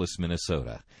Minneapolis,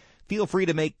 Minnesota. Feel free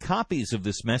to make copies of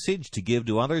this message to give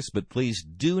to others, but please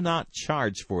do not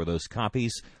charge for those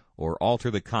copies or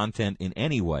alter the content in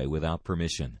any way without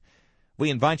permission. We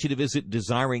invite you to visit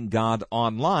Desiring God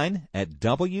online at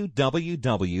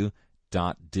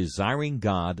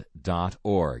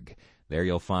www.desiringgod.org. There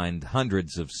you'll find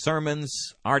hundreds of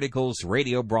sermons, articles,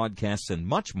 radio broadcasts, and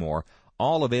much more,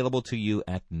 all available to you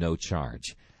at no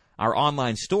charge. Our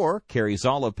online store carries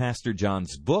all of Pastor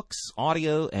John's books,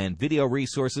 audio, and video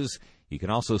resources. You can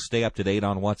also stay up to date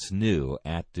on what's new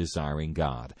at Desiring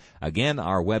God. Again,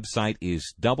 our website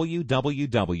is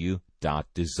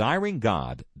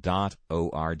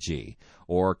www.desiringgod.org.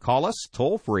 Or call us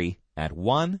toll-free at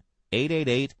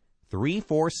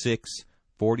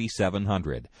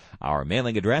 1-888-346-4700. Our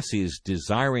mailing address is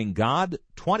Desiring God,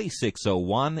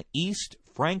 2601 East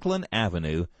Franklin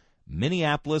Avenue,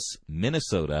 Minneapolis,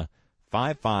 Minnesota,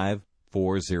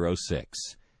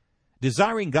 55406.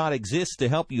 Desiring God exists to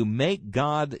help you make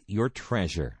God your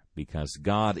treasure, because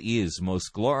God is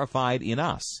most glorified in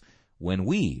us when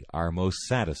we are most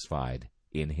satisfied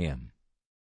in Him.